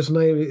 Somewhere on his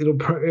name, it'll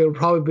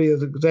probably be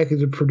as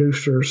executive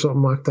producer or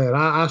something like that.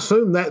 I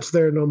assume that's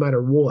there no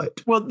matter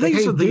what. Well,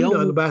 these are the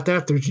only about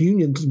that. There's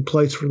unions in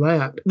place for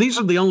that. These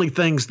are the only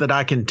things that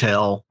I can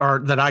tell or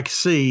that I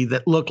see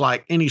that look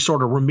like any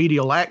sort of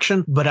remedial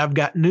action. But I've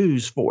got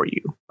news for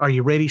you. Are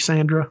you ready,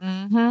 Sandra?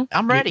 Mm-hmm.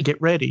 I'm ready. Get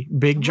ready.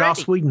 Big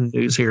Joss Whedon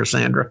news here,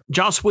 Sandra.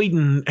 Joss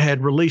Whedon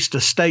had released a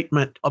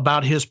statement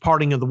about his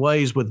parting of the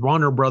ways with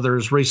Warner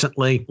Brothers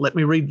recently. Let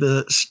me read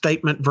the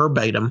statement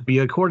verbatim.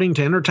 According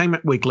to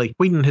Entertainment Weekly,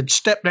 Whedon had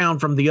stepped down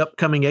from the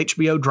upcoming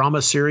HBO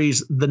drama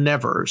series The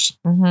Nevers.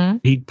 Mm-hmm.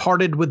 He'd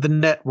parted with the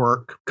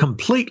network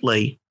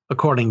completely,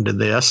 according to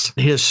this.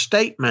 His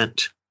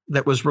statement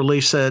that was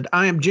released said,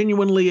 "I am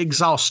genuinely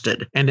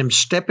exhausted and am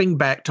stepping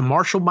back to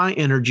marshal my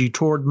energy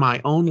toward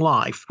my own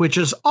life, which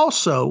is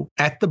also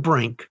at the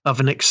brink of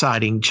an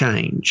exciting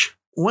change."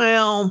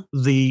 Well,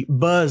 the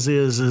buzz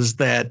is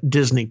that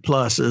Disney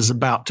Plus is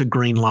about to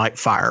greenlight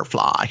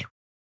Firefly.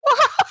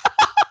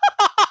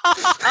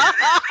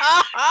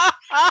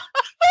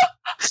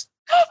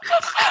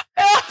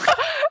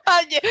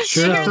 You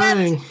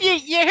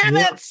hear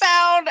that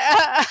sound?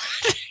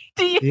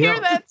 Do you hear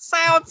that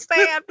sound,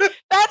 Stan?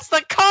 That's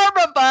the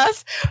karma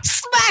bus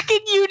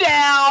smacking you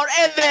down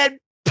and then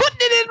putting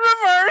it in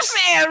reverse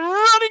and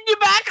running you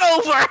back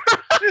over.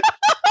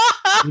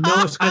 You know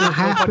what's going to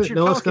happen? You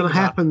know what's going to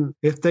happen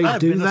if they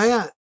do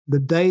that? The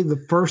day the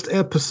first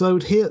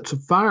episode hits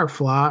of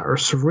Firefly or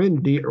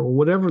Serenity or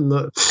whatever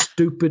the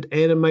stupid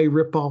anime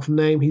ripoff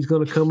name he's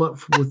going to come up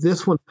with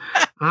this one,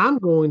 I'm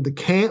going to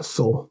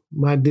cancel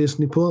my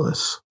Disney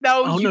Plus.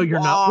 No,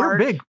 you're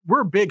not.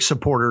 We're big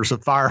supporters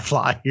of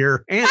Firefly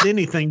here and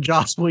anything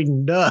Joss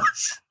Whedon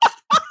does.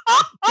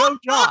 Go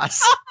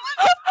Joss.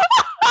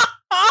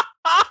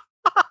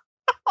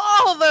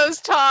 All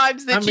those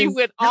times that you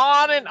went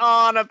on and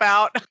on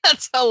about.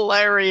 That's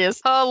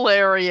hilarious.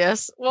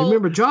 Well,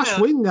 remember, Joss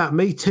Whedon got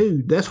Me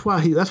Too. That's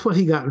what he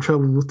got in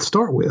trouble with to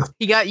start with.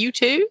 He got you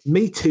too?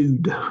 Me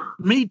Too'd.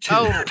 Me Too.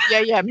 Oh,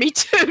 yeah, Me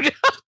Too.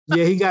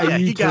 Yeah, he got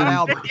you. He got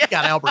Albert. He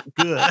got Albert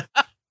good.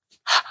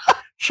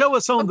 Show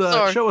us on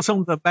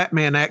the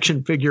Batman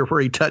action figure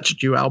where he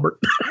touched you, Albert.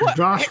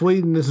 Joss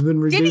Whedon has been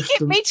reduced. Did he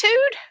get Me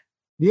Too'd?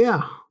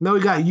 Yeah. No,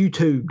 he got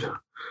YouTubed.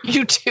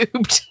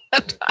 YouTubed.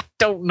 I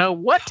don't know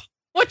what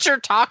you're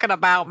talking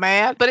about,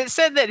 man. But it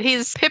said that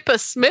his Pippa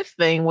Smith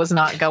thing was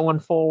not going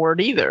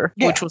forward either,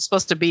 which was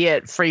supposed to be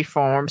at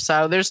Freeform.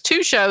 So there's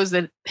 2 shows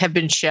that have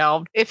been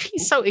shelved. If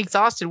he's so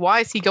exhausted,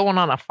 why is he going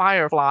on a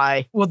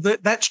Firefly? Well,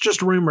 that's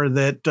just rumor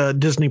that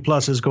Disney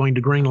Plus is going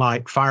to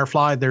greenlight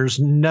Firefly. There's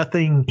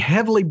nothing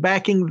heavily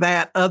backing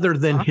that other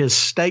than his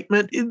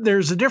statement.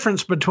 There's a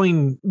difference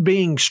between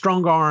being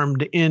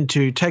strong-armed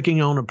into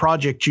taking on a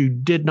project you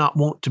did not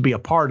want to be a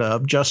part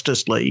of,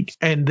 Justice League,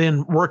 and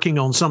then working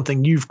on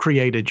something you've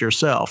created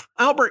yourself.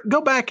 Albert,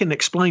 go back and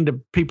explain to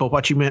people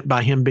what you meant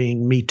by him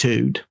being Me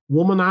Too'd.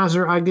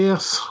 Womanizer, I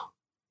guess.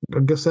 I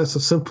guess that's a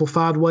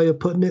simplified way of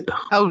putting it.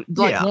 Oh,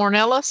 like Warren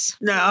Ellis?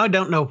 No, I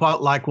don't know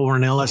what like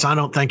Warren Ellis. I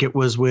don't think it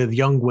was with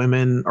young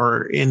women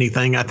or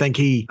anything. I think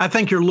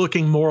you're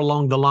looking more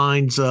along the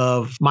lines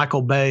of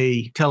Michael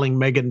Bay telling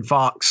Megan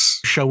Fox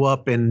show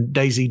up in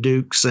Daisy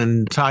Dukes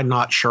and tie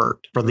knot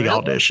shirt for the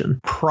audition.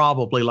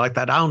 Probably like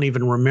that. I don't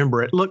even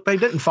remember it. Look, they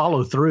didn't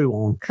follow through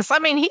on. Because, I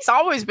mean, he's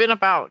always been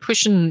about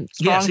pushing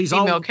strong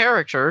female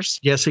characters.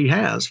 Yes, he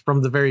has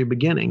from the very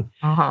beginning.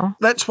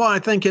 That's why I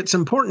think it's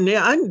important.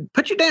 Yeah,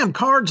 put your damn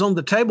cards on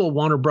the table,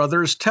 Warner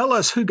Brothers. Tell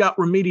us who got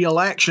remedial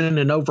action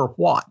and over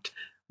what.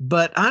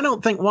 But I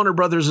don't think Warner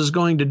Brothers is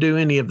going to do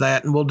any of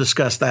that, and we'll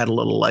discuss that a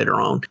little later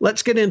on.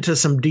 Let's get into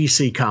some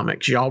DC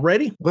comics. Y'all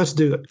ready? Let's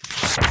do it.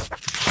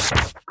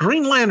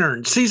 Green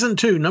Lantern, Season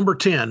 2, Number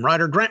 10.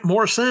 Writer Grant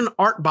Morrison,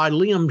 art by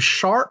Liam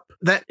Sharp.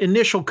 That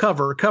initial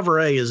cover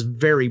A, is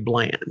very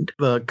bland.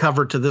 The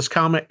cover to this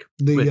comic,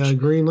 Green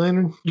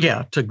Lantern,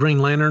 to Green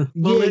Lantern.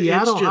 Well,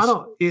 I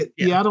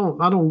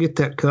don't get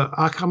that cut.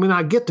 I mean,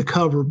 I get the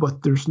cover,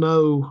 but there's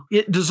no.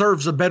 It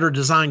deserves a better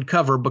designed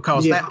cover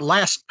because that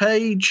last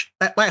page,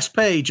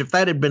 if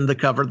that had been the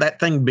cover, that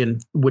thing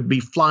would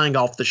be flying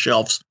off the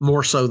shelves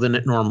more so than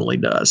it normally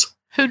does.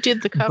 Who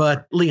did the cover?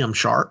 But Liam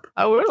Sharp.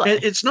 Oh, really?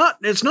 It's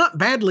not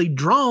badly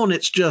drawn.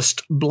 It's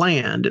just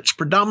bland. It's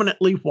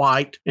predominantly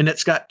white, and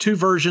it's got 2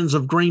 versions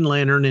of Green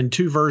Lantern and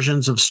 2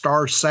 versions of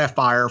Star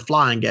Sapphire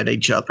flying at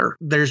each other.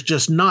 There's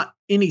just not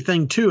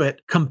anything to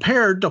it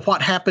compared to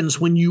what happens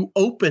when you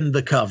open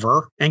the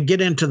cover and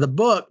get into the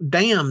book.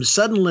 Damn,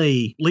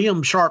 suddenly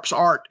Liam Sharp's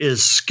art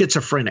is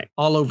schizophrenic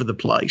all over the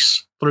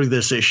place through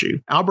this issue.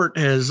 Albert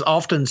has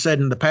often said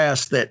in the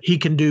past that he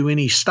can do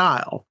any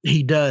style.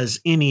 He does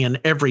any and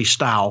every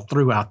style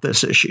throughout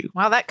this issue.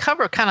 Wow, that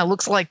cover kind of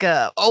looks like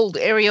old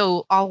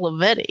Ariel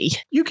Olivetti.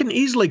 You can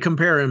easily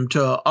compare him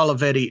to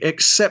Olivetti,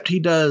 except he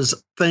does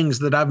things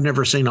that I've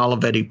never seen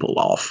Olivetti pull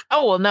off.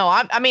 Oh, well, no,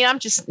 I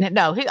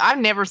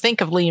never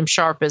think of Liam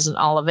Sharp as an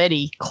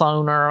Olivetti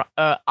clone or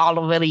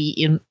Olivetti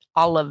in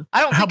Olive.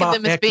 I don't think of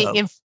them as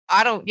being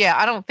I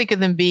don't think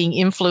of them being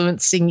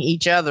influencing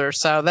each other.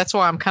 So that's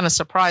why I'm kind of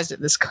surprised at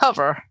this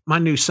cover. My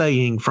new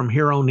saying from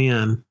here on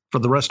in for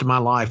the rest of my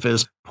life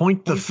is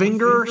point the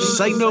finger,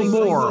 say no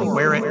more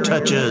where it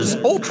touches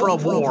Ultra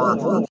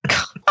War.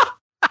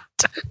 I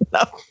don't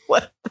know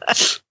what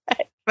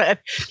that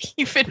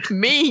even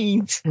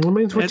means. It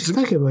means what you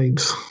think it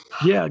means.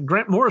 Yeah,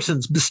 Grant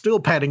Morrison's still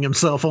patting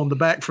himself on the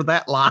back for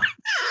that line.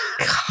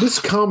 This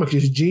comic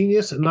is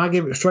genius, and I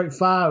give it straight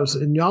 5s,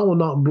 and y'all will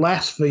not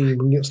blaspheme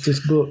against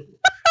this book.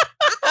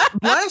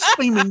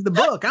 Blaspheming the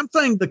book. I'm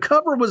saying the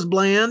cover was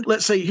bland.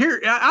 Let's see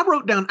here. I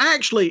wrote down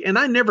actually, and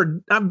I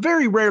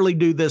very rarely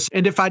do this.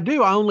 And if I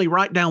do, I only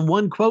write down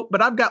one quote,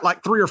 but I've got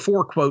like 3 or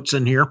 4 quotes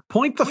in here.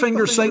 Point the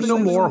finger, say no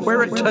more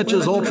where it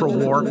touches Ultra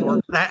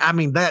War.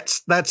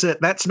 That's it.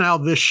 That's now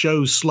this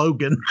show's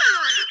slogan.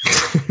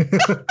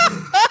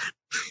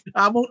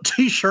 I want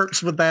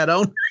t-shirts with that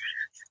on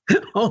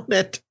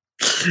it.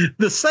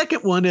 The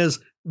second one is,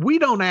 we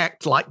don't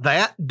act like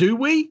that, do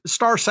we?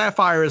 Star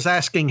Sapphire is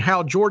asking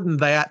Hal Jordan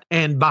that,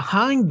 and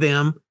behind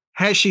them,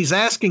 as she's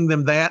asking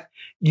them that,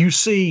 you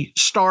see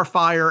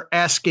Starfire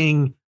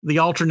asking the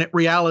alternate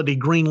reality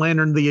Green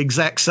Lantern the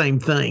exact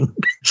same thing.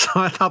 So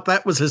I thought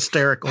that was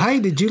hysterical. Hey,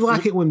 did you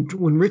like it when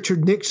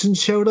Richard Nixon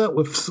showed up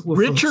with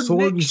Richard a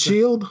sword and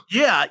shield?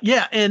 Yeah.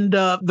 And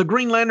the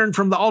Green Lantern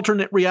from the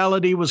alternate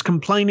reality was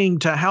complaining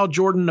to Hal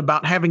Jordan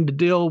about having to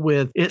deal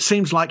with, it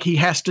seems like he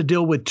has to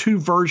deal with 2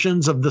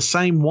 versions of the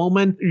same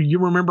woman. You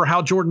remember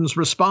Hal Jordan's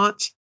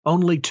response?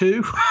 Only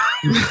 2?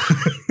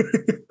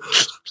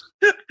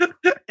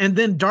 And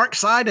then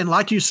Darkseid, and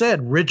like you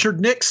said, Richard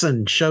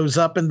Nixon shows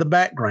up in the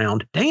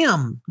background.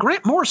 Damn,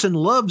 Grant Morrison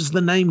loves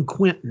the name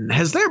Quentin.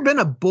 Has there been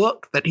a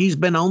book that he's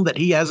been on that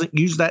he hasn't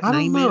used that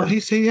name in?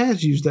 He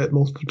has used that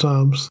multiple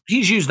times.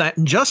 He's used that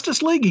in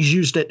Justice League. He's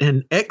used it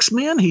in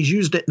X-Men. He's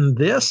used it in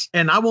this.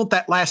 And I want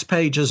that last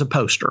page as a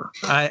poster.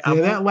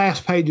 That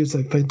last page is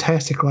a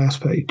fantastic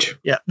last page.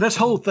 Yeah, this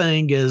whole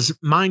thing is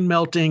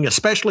mind-melting,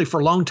 especially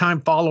for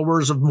longtime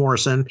followers of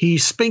Morrison.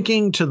 He's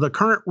speaking to the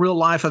current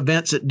real-life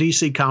events at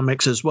DC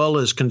Comics as well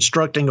as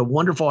constructing a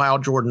wonderful Hal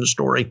Jordan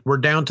story. We're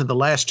down to the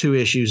last 2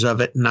 issues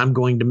of it, and I'm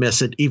going to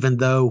miss it, even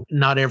though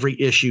not every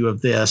issue of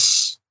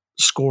this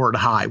scored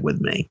high with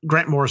me.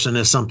 Grant Morrison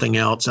is something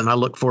else, and I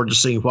look forward to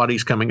seeing what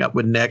he's coming up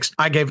with next.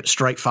 I gave it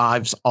straight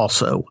 5s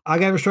also. I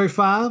gave it straight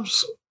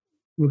 5s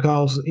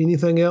because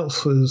anything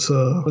else is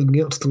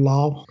against the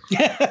law.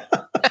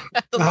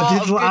 I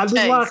just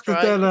liked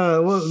that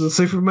the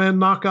Superman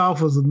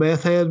knockoff was a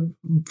meth head,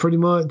 pretty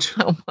much.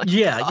 Oh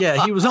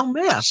yeah, he was on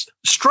meth,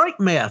 straight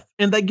meth,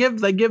 and they give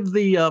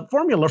the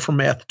formula for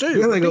meth too.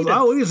 Yeah, they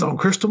go, he's on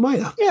crystal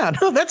meth. Yeah,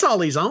 no, that's all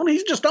he's on.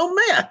 He's just on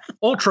meth.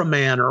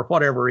 Ultraman or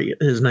whatever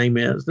his name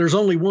is. There's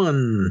only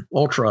one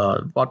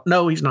Ultra.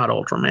 No, he's not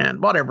Ultraman.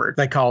 Whatever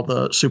they call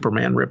the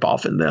Superman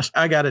ripoff in this.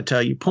 I got to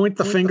tell you, point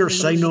the finger,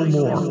 say no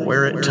more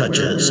where it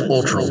touches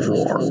Ultra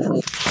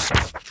War.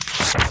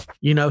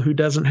 You know who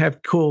doesn't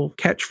have cool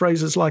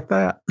catchphrases like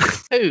that?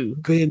 Who?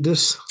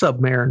 Bendis.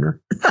 Submariner.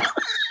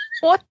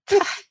 What the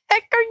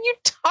heck are you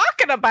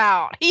talking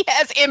about? He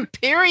has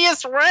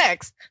Imperious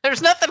Rex.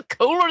 There's nothing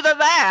cooler than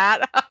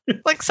that.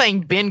 It's like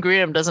saying Ben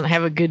Grimm doesn't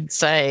have a good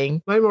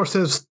saying. Namor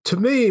says, to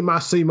me, my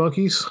sea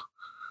monkeys.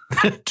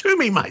 To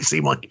me, my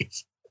sea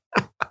monkeys.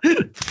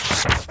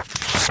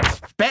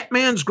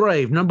 Batman's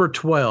Grave, number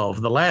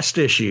 12, the last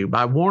issue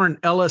by Warren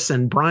Ellis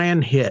and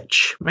Brian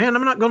Hitch. Man,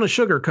 I'm not going to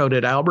sugarcoat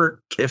it,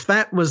 Albert. If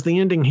that was the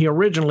ending he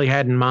originally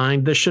had in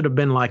mind, this should have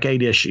been like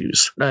 8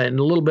 issues and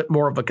a little bit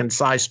more of a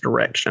concise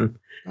direction.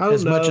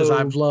 As much as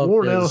I've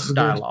loved his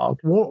dialogue.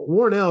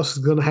 Warren Ellis is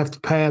going to have to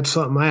pad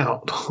something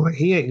out. Like,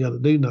 he ain't going to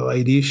do no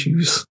 8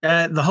 issues.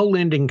 The whole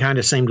ending kind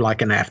of seemed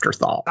like an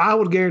afterthought. I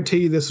would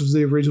guarantee you this was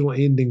the original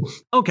ending.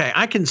 Okay,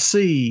 I can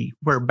see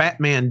where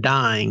Batman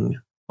dying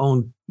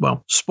on,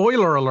 well,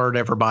 spoiler alert,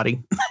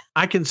 everybody.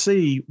 I can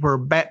see where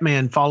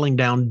Batman falling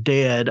down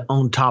dead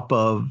on top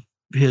of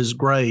his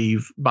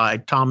grave by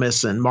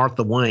Thomas and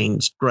Martha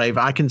Wayne's grave.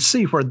 I can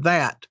see where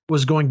that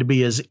was going to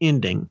be his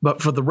ending.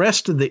 But for the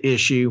rest of the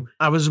issue,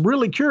 I was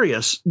really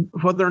curious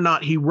whether or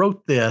not he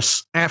wrote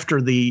this after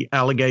the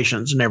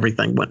allegations and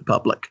everything went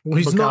public. Well,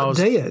 he's not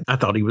dead. I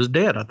thought he was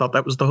dead. I thought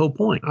that was the whole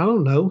point. I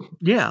don't know.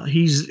 Yeah,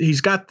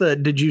 he's got the,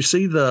 did you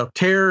see the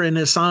tear in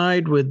his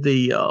side with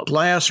the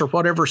glass or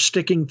whatever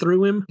sticking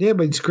through him? Yeah,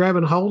 but he's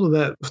grabbing hold of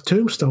that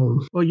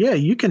tombstone. Well, yeah,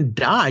 you can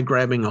die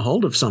grabbing a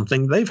hold of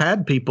something. They've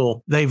had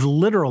people, they've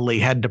literally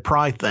had to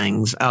pry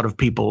things out of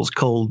people's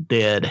cold,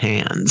 dead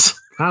hands.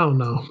 I don't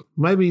know.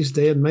 Maybe he's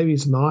dead. Maybe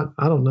he's not.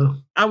 I don't know.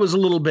 I was a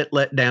little bit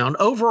let down.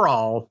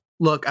 Overall,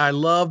 look, I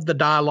love the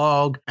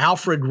dialogue.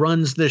 Alfred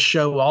runs this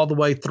show all the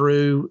way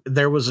through.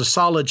 There was a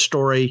solid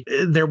story.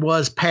 There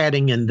was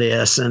padding in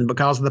this, and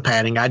because of the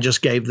padding, I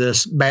just gave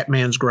this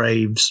Batman's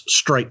Graves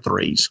straight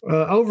 3s.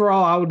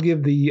 Overall, I would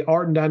give the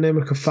art and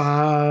dynamic a 5,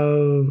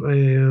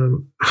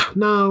 and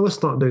no,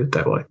 let's not do it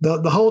that way.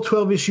 The whole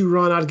 12-issue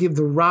run, I'd give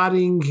the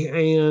writing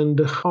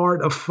and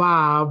art a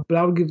 5, but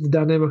I would give the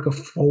dynamic a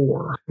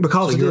 4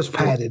 because it is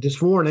padded.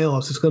 It's Warren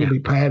Ellis. It's going to be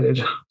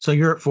padded. So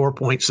you're at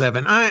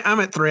 4.7. I'm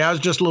at 3. I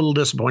was just a little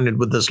disappointed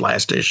with this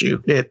last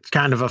issue. It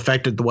kind of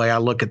affected the way I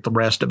look at the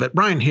rest of it.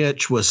 Brian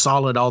Hitch was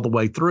solid all the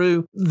way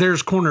through.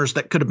 There's corners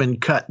that could have been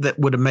cut that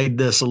would have made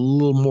this a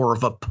little more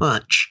of a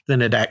punch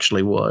than it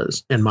actually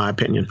was, in my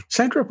opinion.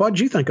 Sandra, what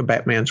did you think of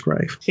Batman's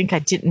Grave? I think I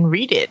didn't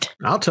read it.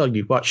 I'll tell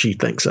you what she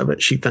thinks of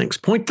it. She thinks,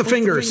 point the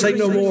finger, say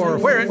no more,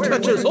 where it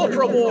touches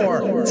Ultra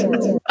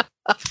War.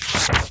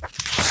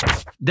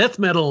 Death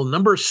Metal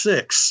number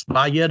 6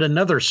 by yet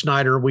another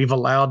Snyder we've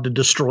allowed to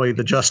destroy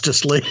the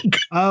Justice League.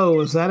 Oh,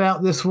 is that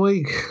out this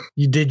week?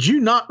 Did you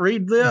not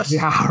read this?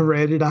 Yeah, I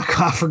read it. I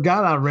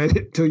forgot I read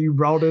it until you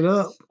brought it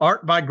up.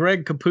 Art by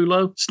Greg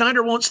Capullo.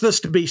 Snyder wants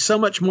this to be so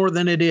much more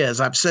than it is.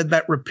 I've said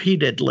that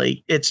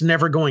repeatedly. It's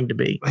never going to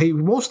be. He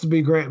wants to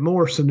be Grant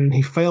Morrison, and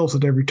he fails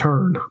at every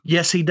turn.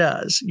 Yes, he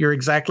does. You're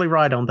exactly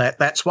right on that.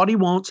 That's what he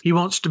wants. He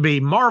wants to be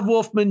Marv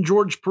Wolfman,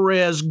 George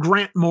Perez,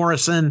 Grant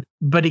Morrison,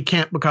 but he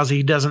can't because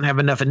he doesn't have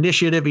enough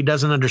initiative. He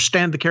doesn't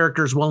understand the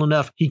characters well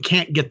enough. He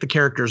can't get the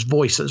characters'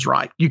 voices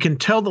right. You can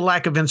tell the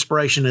lack of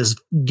inspiration is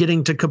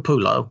getting to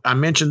Capullo. I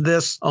mentioned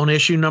this on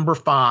issue number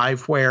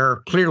 5, where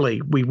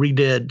clearly we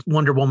redid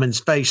Wonder Woman's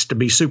face to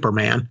be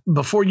Superman.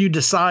 Before you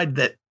decide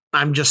that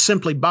I'm just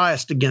simply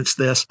biased against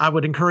this, I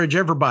would encourage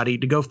everybody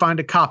to go find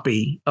a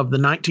copy of the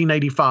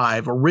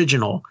 1985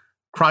 original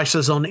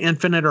Crisis on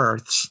Infinite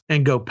Earths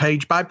and go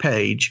page by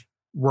page,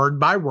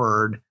 word by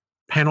word,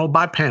 panel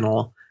by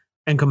panel,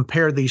 and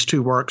compare these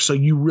two works so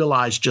you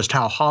realize just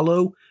how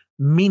hollow,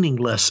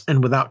 meaningless,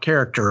 and without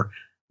character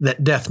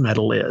that Death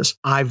Metal is.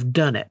 I've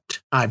done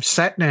it. I've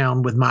sat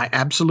down with my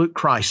Absolute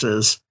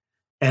Crisis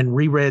and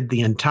reread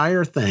the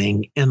entire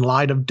thing in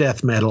light of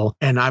Death Metal,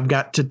 and I've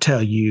got to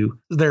tell you,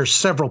 there's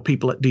several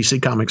people at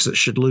DC Comics that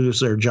should lose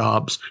their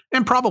jobs,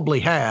 and probably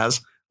has,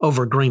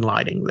 over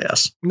greenlighting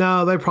this.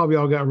 No, they probably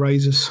all got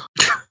raises.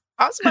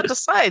 I was about to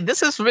say,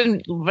 this has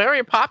been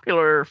very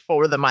popular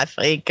for them, I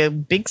think, a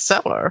big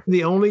seller.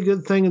 The only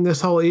good thing in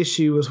this whole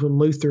issue is when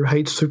Luthor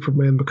hates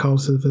Superman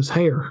because of his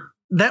hair.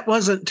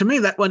 To me,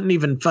 that wasn't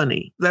even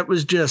funny. That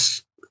was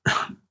just...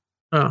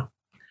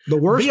 The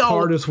worst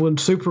part is when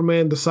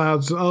Superman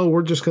decides,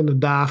 we're just going to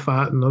die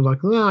fighting. I'm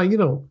like,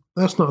 no,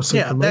 that's not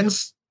Superman. Yeah,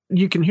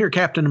 you can hear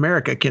Captain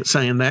America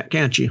saying that,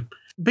 can't you?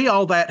 Be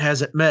all that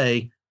as it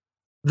may,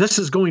 this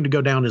is going to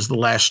go down as the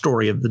last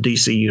story of the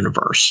DC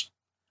universe.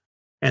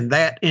 And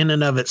that in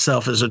and of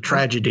itself is a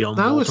tragedy on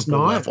multiple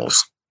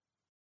levels.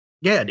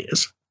 Yeah, it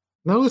is.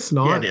 No, it's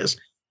not. Yeah, it is.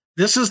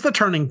 This is the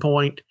turning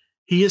point.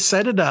 He has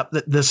set it up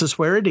that this is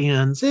where it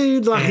ends.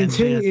 Dude, like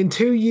in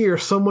 2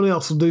 years, someone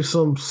else will do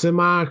some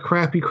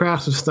semi-crappy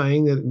Crisis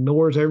thing that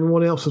ignores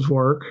everyone else's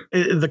work.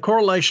 The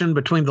correlation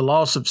between the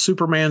loss of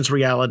Superman's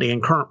reality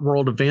and current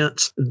world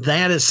events,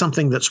 that is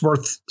something that's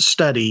worth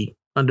study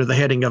under the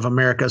heading of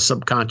America's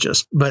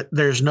subconscious. But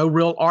there's no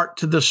real art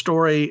to the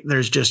story.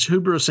 There's just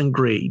hubris and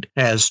greed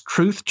as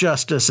truth,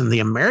 justice, and the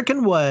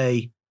American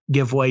way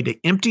give way to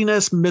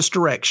emptiness,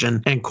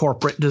 misdirection, and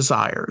corporate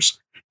desires.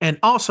 And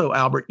also,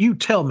 Albert, you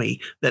tell me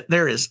that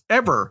there is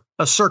ever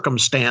a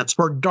circumstance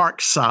where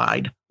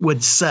Darkseid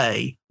would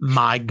say,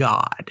 my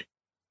God.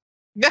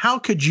 How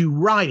could you,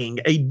 writing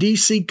a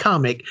DC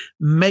comic,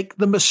 make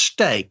the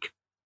mistake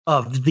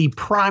of the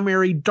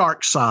primary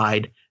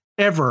Darkseid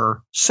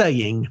ever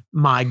saying,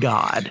 "My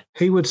God,"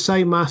 He would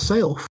say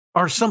myself.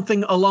 or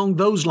something along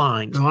those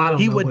lines. No, I don't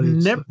He know would what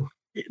he'd never.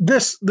 say.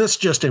 This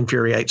just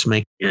infuriates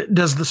me.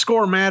 Does the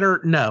score matter?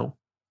 No.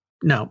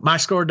 No, my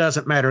score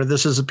doesn't matter.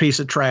 This is a piece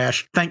of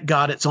trash. Thank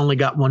God it's only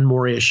got one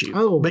more issue.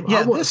 Oh, but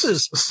yeah, this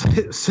is.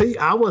 See,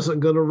 I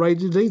wasn't going to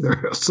rate it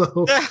either.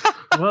 So,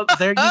 Well,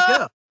 there you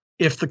go.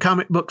 If the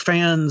comic book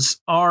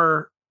fans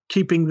are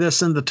keeping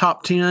this in the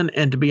top 10,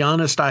 and to be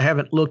honest, I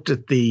haven't looked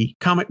at the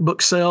comic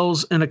book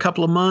sales in a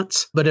couple of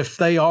months, but if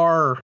they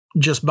are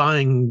just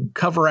buying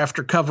cover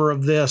after cover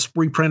of this,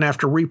 reprint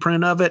after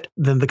reprint of it,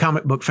 then the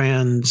comic book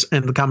fans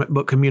and the comic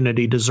book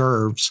community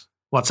deserves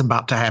what's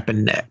about to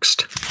happen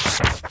next.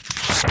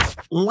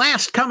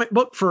 Last comic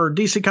book for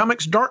DC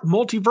Comics, Dark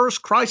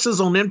Multiverse Crisis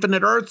on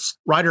Infinite Earths.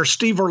 Writer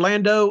Steve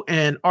Orlando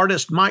and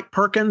artist Mike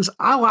Perkins.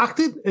 I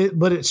liked it,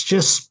 but it's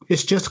just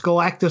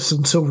Galactus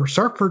and Silver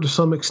Surfer to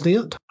some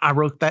extent. I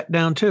wrote that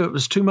down too. It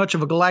was too much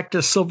of a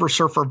Galactus Silver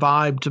Surfer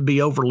vibe to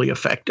be overly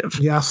effective.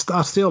 Yeah,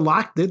 I still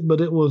liked it,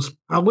 but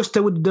I wish they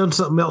would have done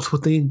something else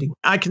with the ending.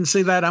 I can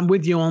see that. I'm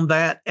with you on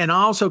that. And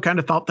I also kind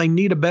of thought they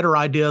need a better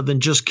idea than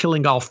just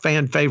killing off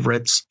fan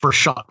favorites for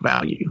shock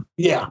value.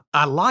 Yeah.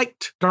 I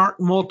liked Dark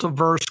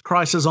Multiverse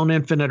Crisis on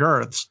Infinite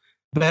Earths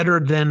better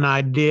than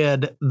I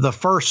did the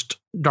first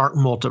Dark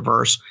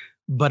Multiverse,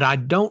 but I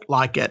don't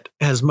like it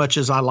as much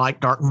as I like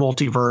Dark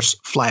Multiverse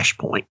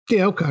Flashpoint.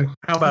 Yeah, okay.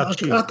 How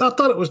about you? I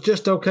thought it was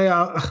just okay.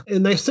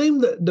 And they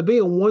seemed to be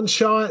a one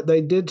shot.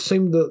 They did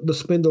seem to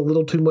spend a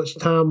little too much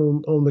time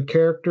on the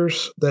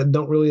characters that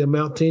don't really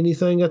amount to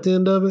anything at the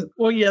end of it.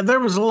 Well, yeah, there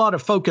was a lot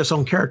of focus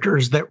on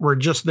characters that were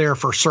just there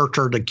for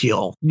searcher to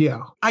kill.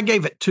 Yeah. I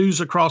gave it 2s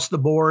across the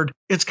board.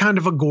 It's kind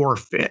of a gore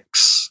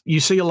fix. You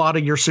see a lot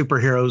of your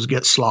superheroes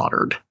get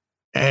slaughtered,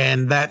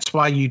 and that's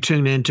why you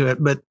tune into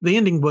it. But the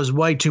ending was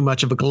way too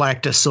much of a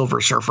Galactus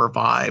Silver Surfer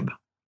vibe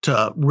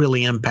to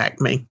really impact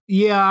me.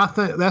 Yeah, I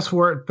think that's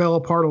where it fell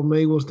apart on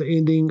me, was the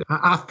ending.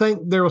 I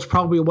think there was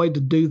probably a way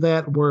to do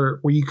that where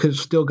you could have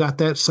still got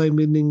that same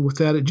ending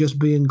without it just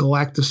being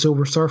Galactus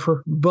Silver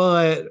Surfer.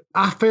 But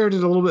I fared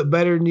it a little bit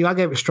better than you. I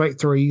gave it straight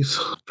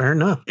 3s. Fair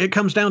enough. It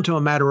comes down to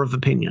a matter of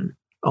opinion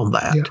on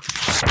that. Yeah.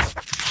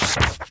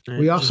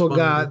 We also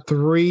got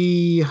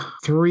three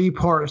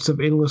parts of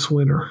Endless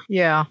Winter.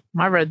 Yeah,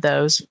 I read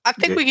those. I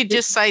think we could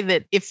just say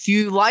that if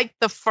you like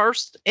the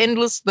first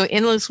the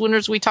Endless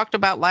Winters we talked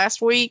about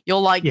last week,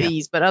 you'll like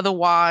these. But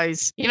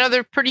otherwise,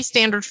 they're pretty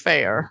standard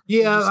fare.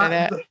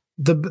 Yeah,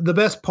 the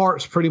best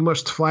part's pretty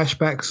much the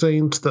flashback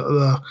scenes.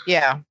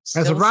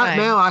 As of right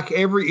now, like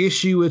every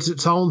issue is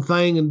its own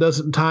thing and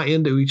doesn't tie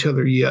into each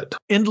other yet.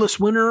 Endless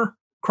Winter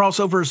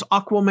crossovers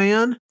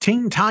Aquaman,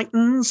 Teen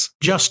Titans,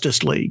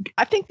 Justice League.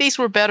 I think these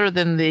were better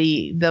than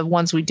the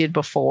ones we did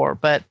before,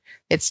 but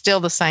it's still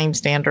the same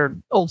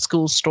standard old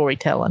school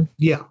storytelling.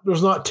 Yeah,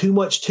 there's not too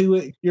much to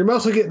it. You're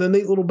mostly getting a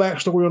neat little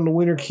backstory on the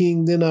Winter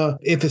King. Then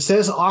if it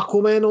says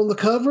Aquaman on the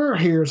cover,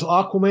 here's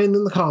Aquaman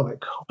in the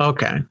comic.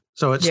 Okay.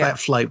 So it's that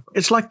flavor.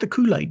 It's like the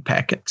Kool-Aid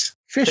packets.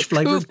 Fish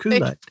flavored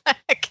Kool-Aid.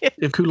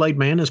 If Kool-Aid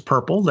Man is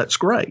purple, that's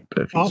great.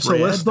 But if also,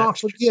 red, let's not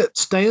forget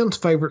Stan's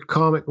favorite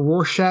comic,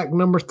 Rorschach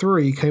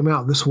 #3, came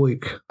out this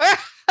week.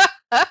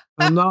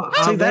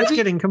 That's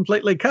getting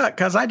completely cut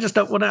because I just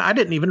don't want to. I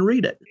didn't even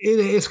read it.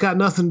 It's got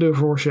nothing to do with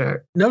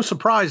Rorschach. No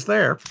surprise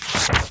there.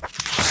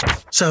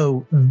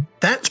 So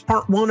that's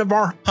part 1 of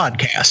our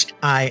podcast.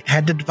 I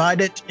had to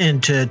divide it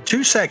into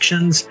 2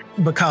 sections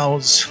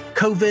because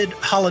COVID,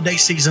 holiday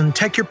season,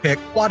 take your pick,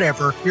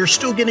 whatever. You're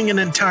still getting an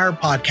entire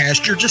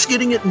podcast. You're just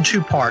getting it in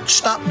 2 parts.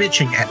 Stop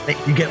bitching at me.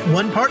 You get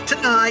 1 part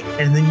tonight,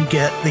 and then you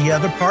get the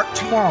other part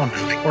tomorrow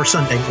night or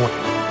Sunday morning.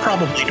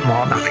 Probably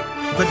tomorrow night.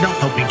 But don't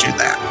help me do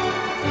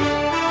that.